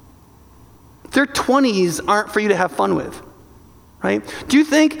 Their 20s aren't for you to have fun with. Right? Do you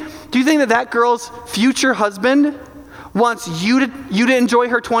think that girl's future husband wants you to enjoy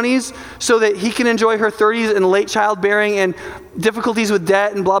her 20s so that he can enjoy her 30s and late childbearing and difficulties with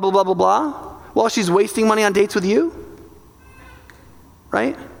debt and blah, blah, blah, blah, blah, while she's wasting money on dates with you?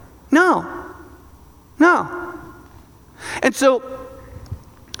 Right? No. And so,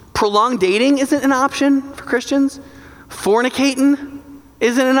 prolonged dating isn't an option for Christians. Fornicating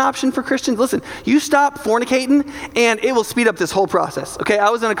isn't an option for Christians. Listen, you stop fornicating and it will speed up this whole process. Okay,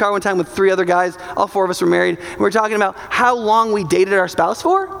 I was in a car one time with 3 other guys. All 4 of us were married. And we were talking about how long we dated our spouse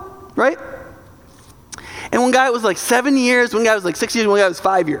for, right? And one guy was like 7 years, one guy was like 6 years, one guy was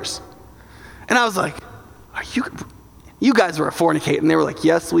 5 years. And I was like, you guys were fornicating. And they were like,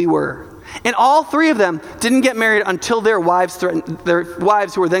 yes, we were. And all 3 of them didn't get married until their wives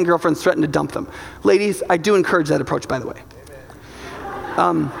who were then girlfriends threatened to dump them. Ladies, I do encourage that approach, by the way.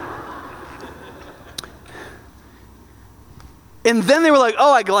 And then they were like,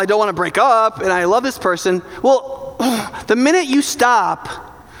 I don't want to break up, and I love this person. Well, the minute you stop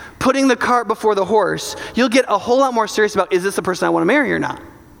putting the cart before the horse, you'll get a whole lot more serious about, is this the person I want to marry or not?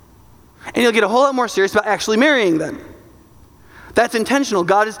 And you'll get a whole lot more serious about actually marrying them. That's intentional.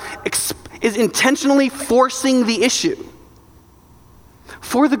 God is intentionally forcing the issue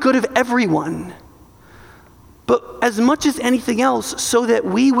for the good of everyone. But as much as anything else, so that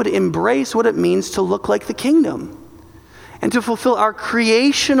we would embrace what it means to look like the kingdom and to fulfill our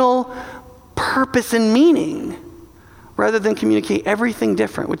creational purpose and meaning, rather than communicate everything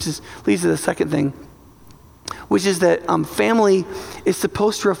different, which leads to the second thing, which is that family is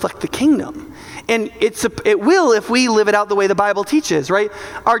supposed to reflect the kingdom. And it will if we live it out the way the Bible teaches, right?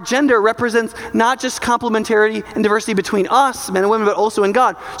 Our gender represents not just complementarity and diversity between us, men and women, but also in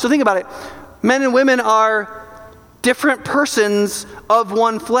God. So think about it. Men and women are different persons of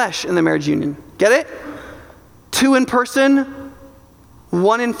one flesh in the marriage union. Get it? 2 in person,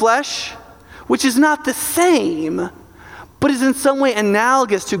 one in flesh, which is not the same, but is in some way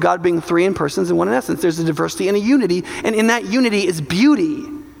analogous to God being three in persons and one in essence. There's a diversity and a unity, and in that unity is beauty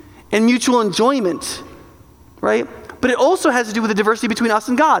and mutual enjoyment, right? But it also has to do with the diversity between us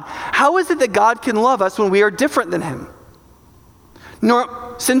and God. How is it that God can love us when we are different than him?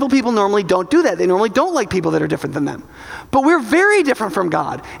 Sinful people normally don't do that. They normally don't like people that are different than them. But we're very different from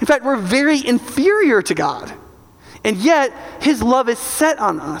God. In fact, we're very inferior to God. And yet, his love is set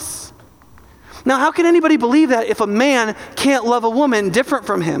on us. Now, how can anybody believe that if a man can't love a woman different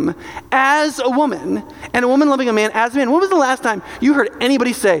from him as a woman, and a woman loving a man as a man? When was the last time you heard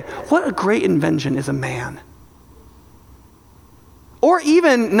anybody say, what a great invention is a man? Or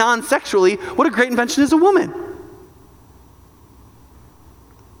even non-sexually, what a great invention is a woman?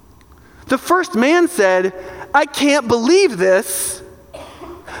 The first man said, I can't believe this.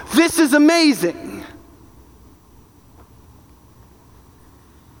 This is amazing.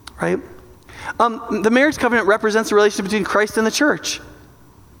 Right? The marriage covenant represents the relationship between Christ and the church.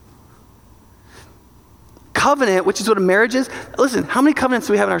 Covenant, which is what a marriage is. Listen, how many covenants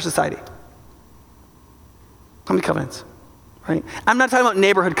do we have in our society? How many covenants? Right? I'm not talking about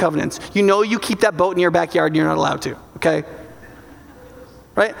neighborhood covenants. You know you keep that boat in your backyard and you're not allowed to, okay?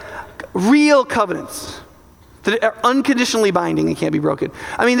 Right? Real covenants that are unconditionally binding and can't be broken.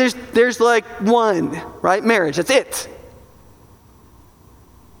 I mean, there's like one, right? Marriage, that's it.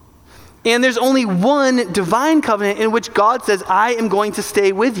 And there's only one divine covenant in which God says, I am going to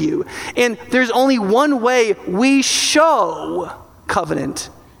stay with you. And there's only one way we show covenant.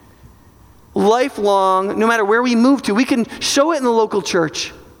 Lifelong, no matter where we move to, we can show it in the local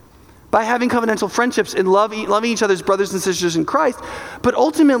church by having covenantal friendships and loving each other's brothers and sisters in Christ. But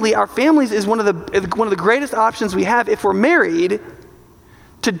ultimately, our families is one of the greatest options we have if we're married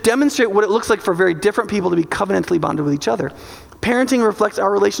to demonstrate what it looks like for very different people to be covenantally bonded with each other. Parenting reflects our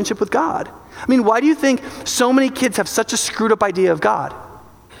relationship with God. I mean, why do you think so many kids have such a screwed up idea of God?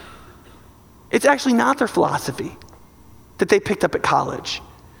 It's actually not their philosophy that they picked up at college.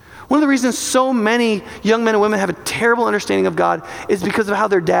 One of the reasons so many young men and women have a terrible understanding of God is because of how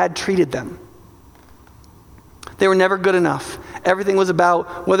their dad treated them. They were never good enough. Everything was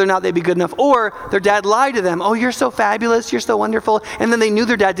about whether or not they'd be good enough. Or their dad lied to them. Oh, you're so fabulous. You're so wonderful. And then they knew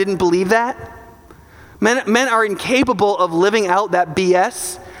their dad didn't believe that. Men are incapable of living out that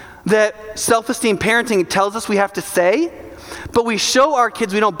BS that self-esteem parenting tells us we have to say. But we show our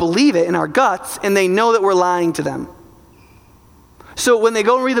kids we don't believe it in our guts, and they know that we're lying to them. So when they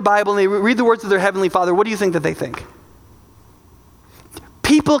go and read the Bible and they read the words of their Heavenly Father, what do you think that they think?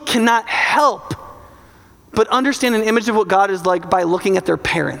 People cannot help but understand an image of what God is like by looking at their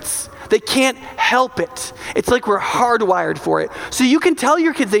parents. They can't help it. It's like we're hardwired for it. So you can tell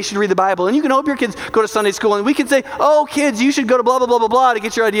your kids they should read the Bible, and you can hope your kids go to Sunday school, and we can say, oh, kids, you should go to blah, blah, blah, blah, blah to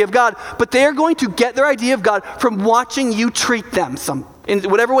get your idea of God. But they're going to get their idea of God from watching you treat them in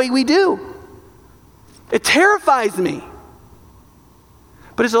whatever way we do. It terrifies me.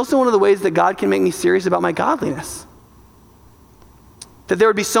 But it's also one of the ways that God can make me serious about my godliness. That there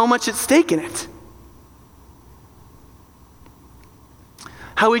would be so much at stake in it.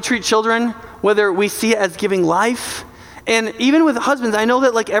 How we treat children, whether we see it as giving life. And even with husbands, I know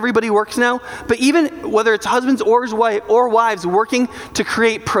that like everybody works now, but even whether it's husbands or wives working to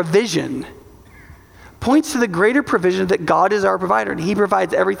create provision, points to the greater provision that God is our provider, and he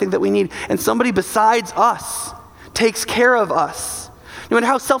provides everything that we need. And somebody besides us takes care of us. No matter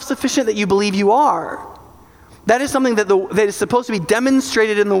how self-sufficient that you believe you are, that is something that is supposed to be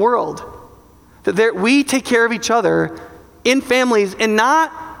demonstrated in the world. That we take care of each other in families, and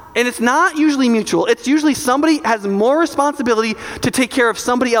it's not usually mutual. It's usually somebody has more responsibility to take care of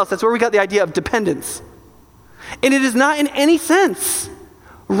somebody else. That's where we got the idea of dependence. And it is not in any sense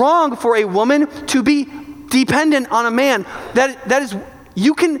wrong for a woman to be dependent on a man. That is,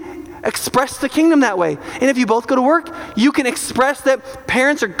 you can express the kingdom that way. And if you both go to work, you can express that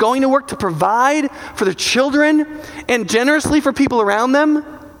parents are going to work to provide for their children and generously for people around them.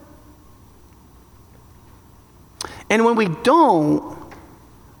 And when we don't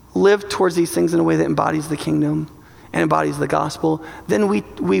live towards these things in a way that embodies the kingdom and embodies the gospel, then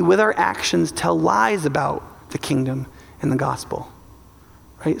we with our actions tell lies about the kingdom and the gospel.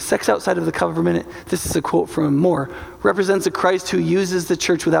 Right? Sex outside of the covenant, this is a quote from Moore, represents a Christ who uses the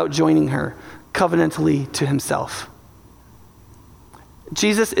church without joining her covenantally to himself.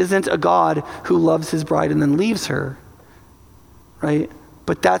 Jesus isn't a God who loves his bride and then leaves her, right?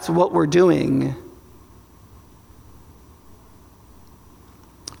 But that's what we're doing.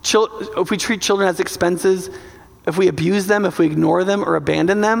 If we treat children as expenses, if we abuse them, if we ignore them or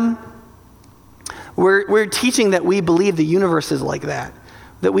abandon them, we're teaching that we believe the universe is like that.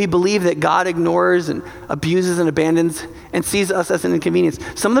 that we believe that God ignores and abuses and abandons and sees us as an inconvenience.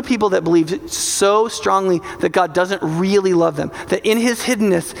 Some of the people that believe so strongly that God doesn't really love them, that in his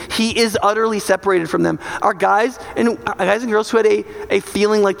hiddenness, he is utterly separated from them, are guys and girls who had a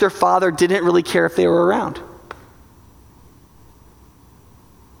feeling like their father didn't really care if they were around.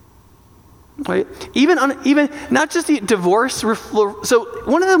 Right? Even not just the divorce. So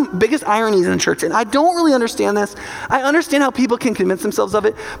one of the biggest ironies in the church, and I don't really understand this. I understand how people can convince themselves of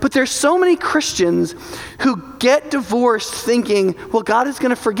it, but there's so many Christians who get divorced thinking, well, God is going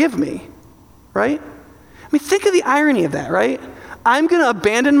to forgive me, right? I mean, think of the irony of that, right? I'm going to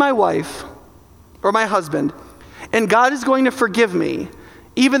abandon my wife or my husband, and God is going to forgive me,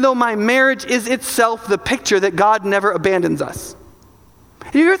 even though my marriage is itself the picture that God never abandons us.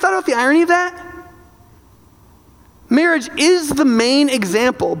 Have you ever thought about the irony of that? Marriage is the main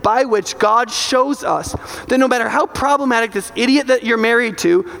example by which God shows us that no matter how problematic this idiot that you're married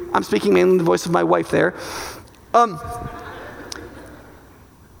to, I'm speaking mainly in the voice of my wife there,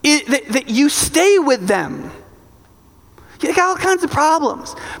 that you stay with them. You got all kinds of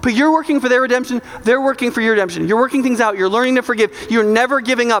problems, but you're working for their redemption, they're working for your redemption. You're working things out, you're learning to forgive, you're never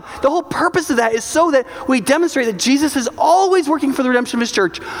giving up. The whole purpose of that is so that we demonstrate that Jesus is always working for the redemption of his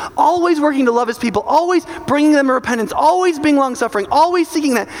church, always working to love his people, always bringing them to repentance, always being long-suffering, always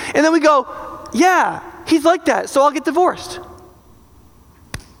seeking that. And then we go, yeah, he's like that, so I'll get divorced.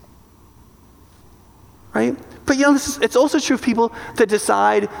 Right? But it's also true of people that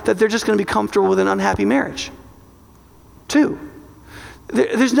decide that they're just going to be comfortable with an unhappy marriage. Too.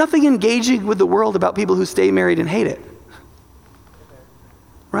 There's nothing engaging with the world about people who stay married and hate it.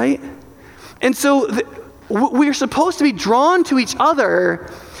 Right? And so we're supposed to be drawn to each other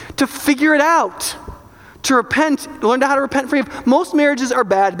to figure it out, to repent, learn how to repent and forgive. Most marriages are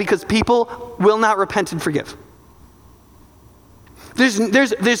bad because people will not repent and forgive.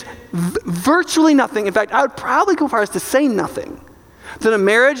 There's virtually nothing. In fact, I would probably go far as to say nothing that a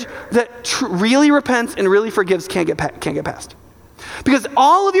marriage that really repents and really forgives can't get past. Because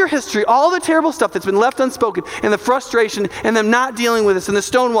all of your history, all the terrible stuff that's been left unspoken, and the frustration, and them not dealing with this, and the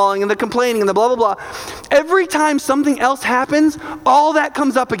stonewalling, and the complaining, and the blah, blah, blah, every time something else happens, all that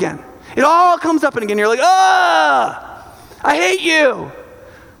comes up again. It all comes up again. You're like, I hate you.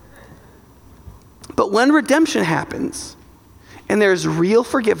 But when redemption happens, and there's real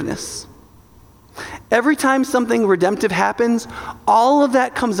forgiveness, every time something redemptive happens, all of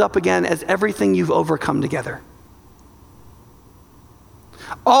that comes up again as everything you've overcome together.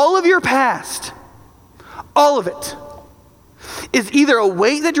 All of your past, all of it, is either a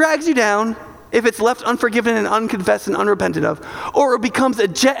weight that drags you down if it's left unforgiven and unconfessed and unrepented of, or it becomes a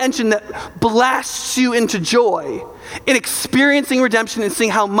jet engine that blasts you into joy in experiencing redemption and seeing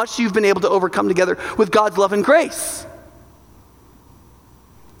how much you've been able to overcome together with God's love and grace.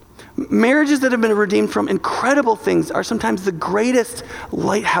 Marriages that have been redeemed from incredible things are sometimes the greatest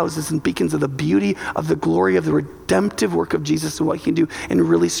lighthouses and beacons of the beauty of the glory of the redemptive work of Jesus and what he can do in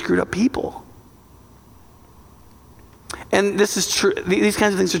really screwed up people. And this is true. These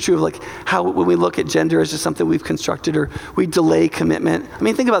kinds of things are true of like how when we look at gender as just something we've constructed or we delay commitment. I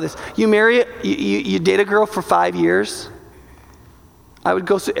mean, think about this. You marry, you date a girl for 5 years. I would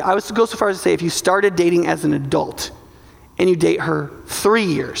go so far as to say if you started dating as an adult and you date her 3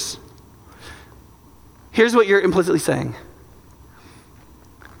 years, here's what you're implicitly saying.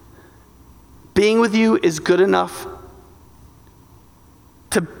 Being with you is good enough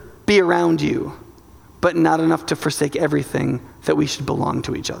to be around you, but not enough to forsake everything that we should belong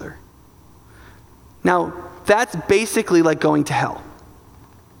to each other. Now, that's basically like going to hell,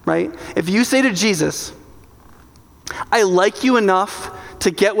 right? If you say to Jesus, I like you enough to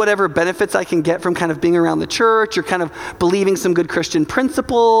get whatever benefits I can get from kind of being around the church or kind of believing some good Christian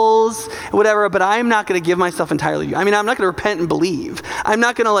principles, whatever, but I'm not going to give myself entirely to you. I mean, I'm not going to repent and believe. I'm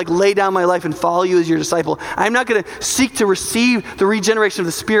not going to like lay down my life and follow you as your disciple. I'm not going to seek to receive the regeneration of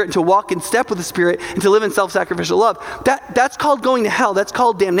the Spirit and to walk in step with the Spirit and to live in self-sacrificial love. That's called going to hell. That's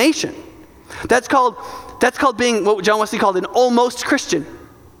called damnation. That's called being what John Wesley called an almost Christian.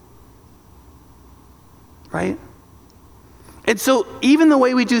 Right? And so even the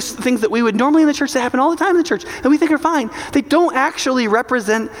way we do things that we would normally in the church that happen all the time in the church that we think are fine, they don't actually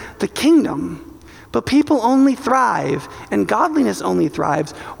represent the kingdom. But people only thrive and godliness only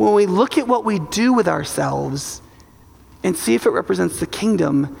thrives when we look at what we do with ourselves and see if it represents the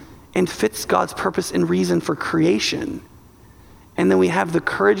kingdom and fits God's purpose and reason for creation. And then we have the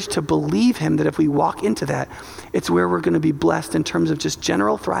courage to believe him that if we walk into that, it's where we're going to be blessed in terms of just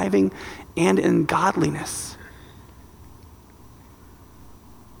general thriving and in godliness.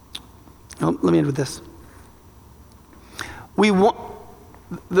 Let me end with this.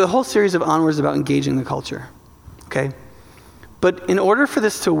 The whole series of Onward is about engaging the culture, okay? But in order for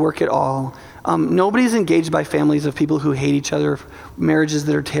this to work at all, nobody's engaged by families of people who hate each other, marriages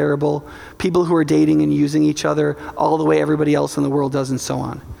that are terrible, people who are dating and using each other all the way everybody else in the world does, and so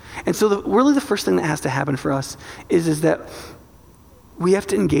on. And so really the first thing that has to happen for us is that we have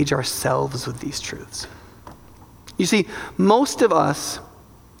to engage ourselves with these truths. You see, most of us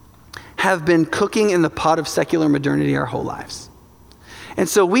have been cooking in the pot of secular modernity our whole lives. And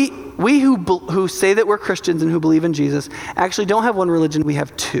so we who say that we're Christians and who believe in Jesus actually don't have one religion, we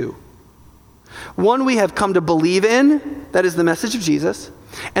have two. One we have come to believe in, that is the message of Jesus,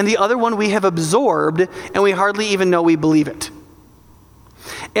 and the other one we have absorbed and we hardly even know we believe it.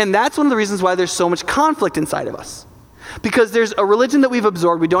 And that's one of the reasons why there's so much conflict inside of us. Because there's a religion that we've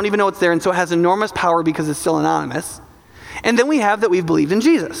absorbed, we don't even know it's there, and so it has enormous power because it's still anonymous. And then we have that we've believed in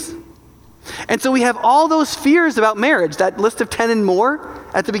Jesus. And so we have all those fears about marriage, that list of 10 and more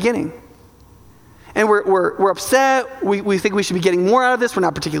at the beginning. And we're upset, we think we should be getting more out of this, we're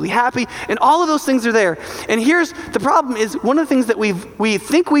not particularly happy, and all of those things are there. And here's the problem is, one of the things that we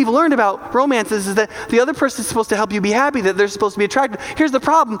think we've learned about romances is that the other person is supposed to help you be happy, that they're supposed to be attractive. Here's the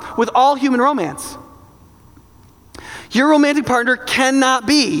problem with all human romance. Your romantic partner cannot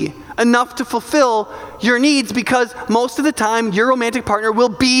be enough to fulfill your needs because most of the time your romantic partner will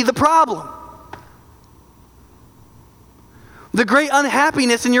be the problem. The great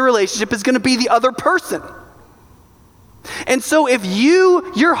unhappiness in your relationship is going to be the other person. And so if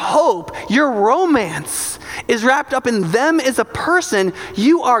your hope, your romance is wrapped up in them as a person,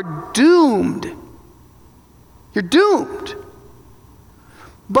 you are doomed. You're doomed.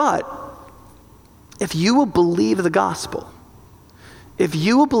 But if you will believe the gospel, if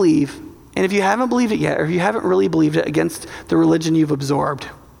you will believe, and if you haven't believed it yet, or if you haven't really believed it against the religion you've absorbed,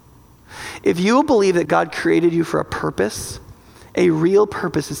 if you will believe that God created you for a purpose, a real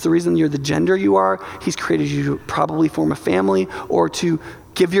purpose, it's the reason you're the gender you are, he's created you to probably form a family or to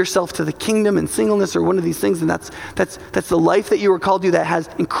give yourself to the kingdom and singleness or one of these things, and that's the life that you were called to that has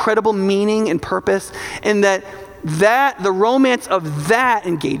incredible meaning and purpose, and that the romance of that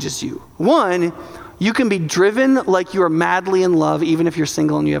engages you. One, you can be driven like you are madly in love even if you're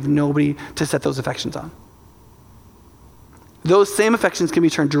single and you have nobody to set those affections on. Those same affections can be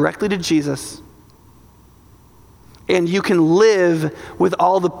turned directly to Jesus, and you can live with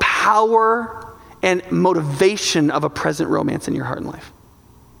all the power and motivation of a present romance in your heart and life.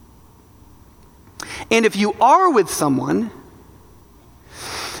 And if you are with someone,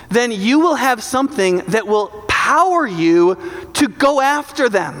 then you will have something that will power you to go after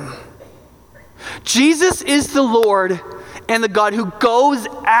them. Jesus is the Lord and the God who goes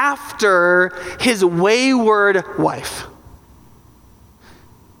after his wayward wife.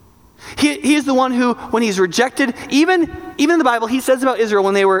 He is the one who, when he's rejected, even in the Bible, he says about Israel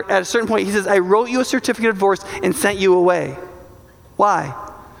when they were at a certain point, he says, I wrote you a certificate of divorce and sent you away. Why?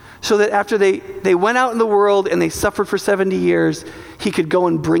 So that after they went out in the world and they suffered for 70 years, he could go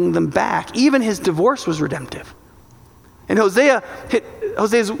and bring them back. Even his divorce was redemptive. And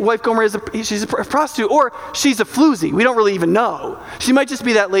Hosea's wife Gomer she's a prostitute, or she's a floozy. We don't really even know. She might just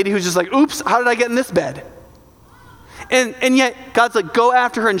be that lady who's just like, oops, how did I get in this bed? And yet God's like, go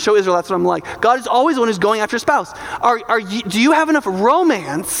after her and show Israel that's what I'm like. God is always the one who's going after a spouse. Do you have enough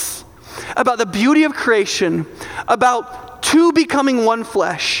romance about the beauty of creation, about two becoming one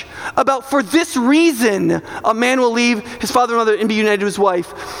flesh, about for this reason a man will leave his father and mother and be united to his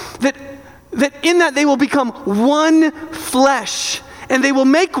wife, that in that they will become one flesh, and they will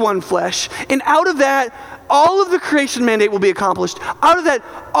make one flesh, and out of that, all of the creation mandate will be accomplished. Out of that,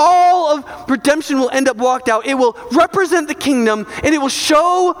 all of redemption will end up walked out. It will represent the kingdom, and it will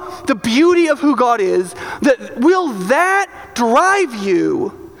show the beauty of who God is. Will that drive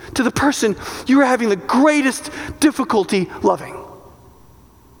you to the person you are having the greatest difficulty loving?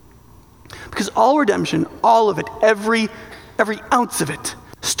 Because all redemption, all of it, every ounce of it,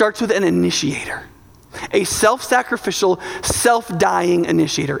 starts with an initiator. A self-sacrificial, self-dying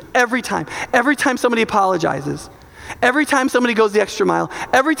initiator. Every time somebody apologizes, every time somebody goes the extra mile,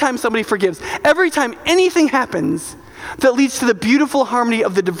 every time somebody forgives, every time anything happens that leads to the beautiful harmony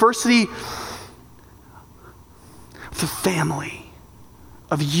of the diversity of the family,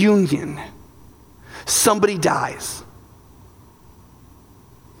 of union, somebody dies.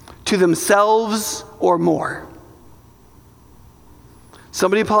 To themselves or more.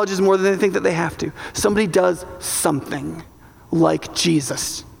 Somebody apologizes more than they think that they have to. Somebody does something like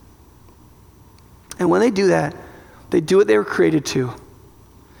Jesus. And when they do that, they do what they were created to.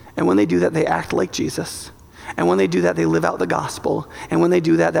 And when they do that, they act like Jesus. And when they do that, they live out the gospel. And when they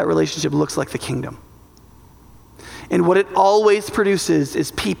do that, that relationship looks like the kingdom. And what it always produces is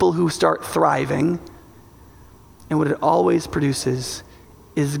people who start thriving. And what it always produces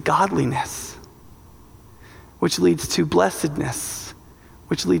is godliness, which leads to blessedness,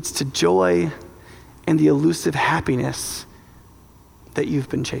 which leads to joy and the elusive happiness that you've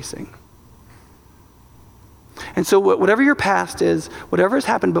been chasing. And so whatever your past is, whatever has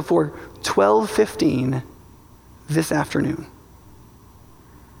happened before 12:15 this afternoon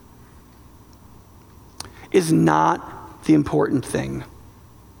is not the important thing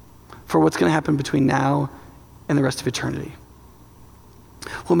for what's going to happen between now and the rest of eternity.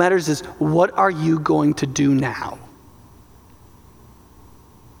 What matters is, what are you going to do now?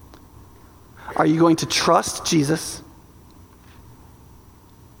 Are you going to trust Jesus?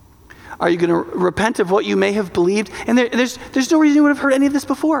 Are you going to repent of what you may have believed? And there's no reason you would have heard any of this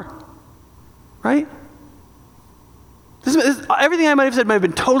before, right? Everything I might have said might have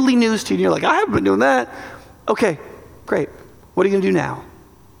been totally news to you, and you're like, I haven't been doing that. Okay, great. What are you going to do now?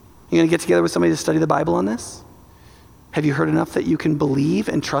 You going to get together with somebody to study the Bible on this? Have you heard enough that you can believe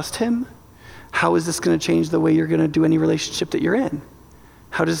and trust him? How is this going to change the way you're going to do any relationship that you're in?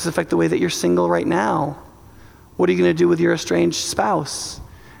 How does this affect the way that you're single right now? What are you going to do with your estranged spouse?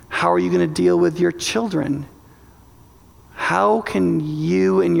 How are you going to deal with your children? How can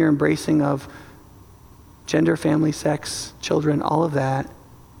you, in your embracing of gender, family, sex, children, all of that,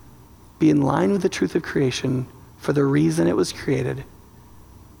 be in line with the truth of creation for the reason it was created,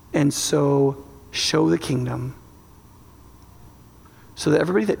 and so show the kingdom so that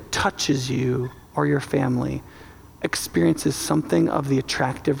everybody that touches you or your family experiences something of the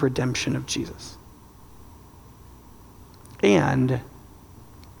attractive redemption of Jesus? And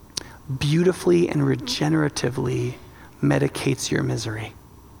beautifully and regeneratively medicates your misery.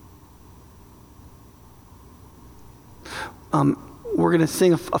 We're going to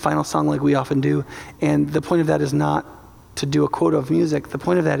sing a final song like we often do, and the point of that is not to do a quote of music. The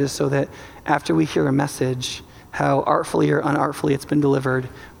point of that is so that after we hear a message, how artfully or unartfully it's been delivered,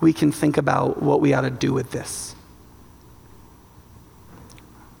 we can think about what we ought to do with this.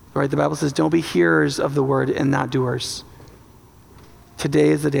 Right? The Bible says, don't be hearers of the word and not doers. Today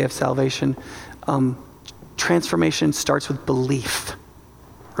is the day of salvation. Transformation starts with belief,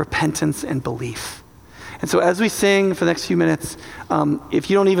 repentance and belief. And so as we sing for the next few minutes,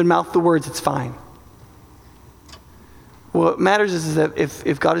 if you don't even mouth the words, it's fine. What matters is that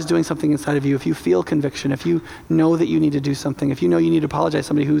if God is doing something inside of you, if you feel conviction, if you know that you need to do something, if you know you need to apologize to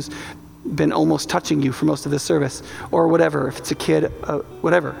somebody who's been almost touching you for most of this service, or whatever, if it's a kid,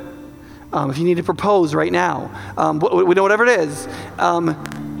 whatever. If you need to propose right now, whatever it is,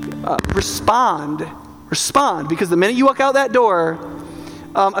 respond, because the minute you walk out that door,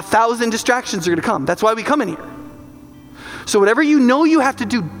 1,000 distractions are going to come. That's why we come in here. So whatever you know you have to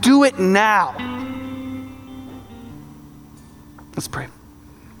do, do it now. Let's pray.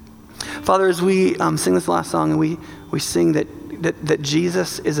 Father, as we sing this last song, and we sing that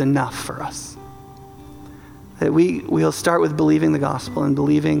Jesus is enough for us, that we'll start with believing the gospel and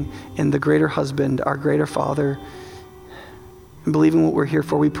believing in the greater husband, our greater Father, and believing what we're here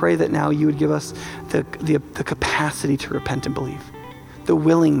for. We pray that now you would give us the capacity to repent and believe, the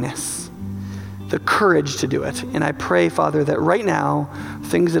willingness, the courage to do it. And I pray, Father, that right now,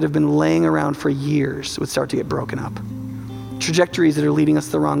 things that have been laying around for years would start to get broken up. Trajectories that are leading us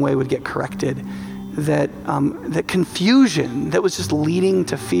the wrong way would get corrected. That confusion that was just leading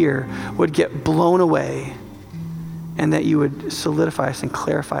to fear would get blown away, and that you would solidify us and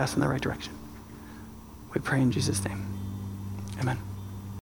clarify us in the right direction. We pray in Jesus' name. Amen.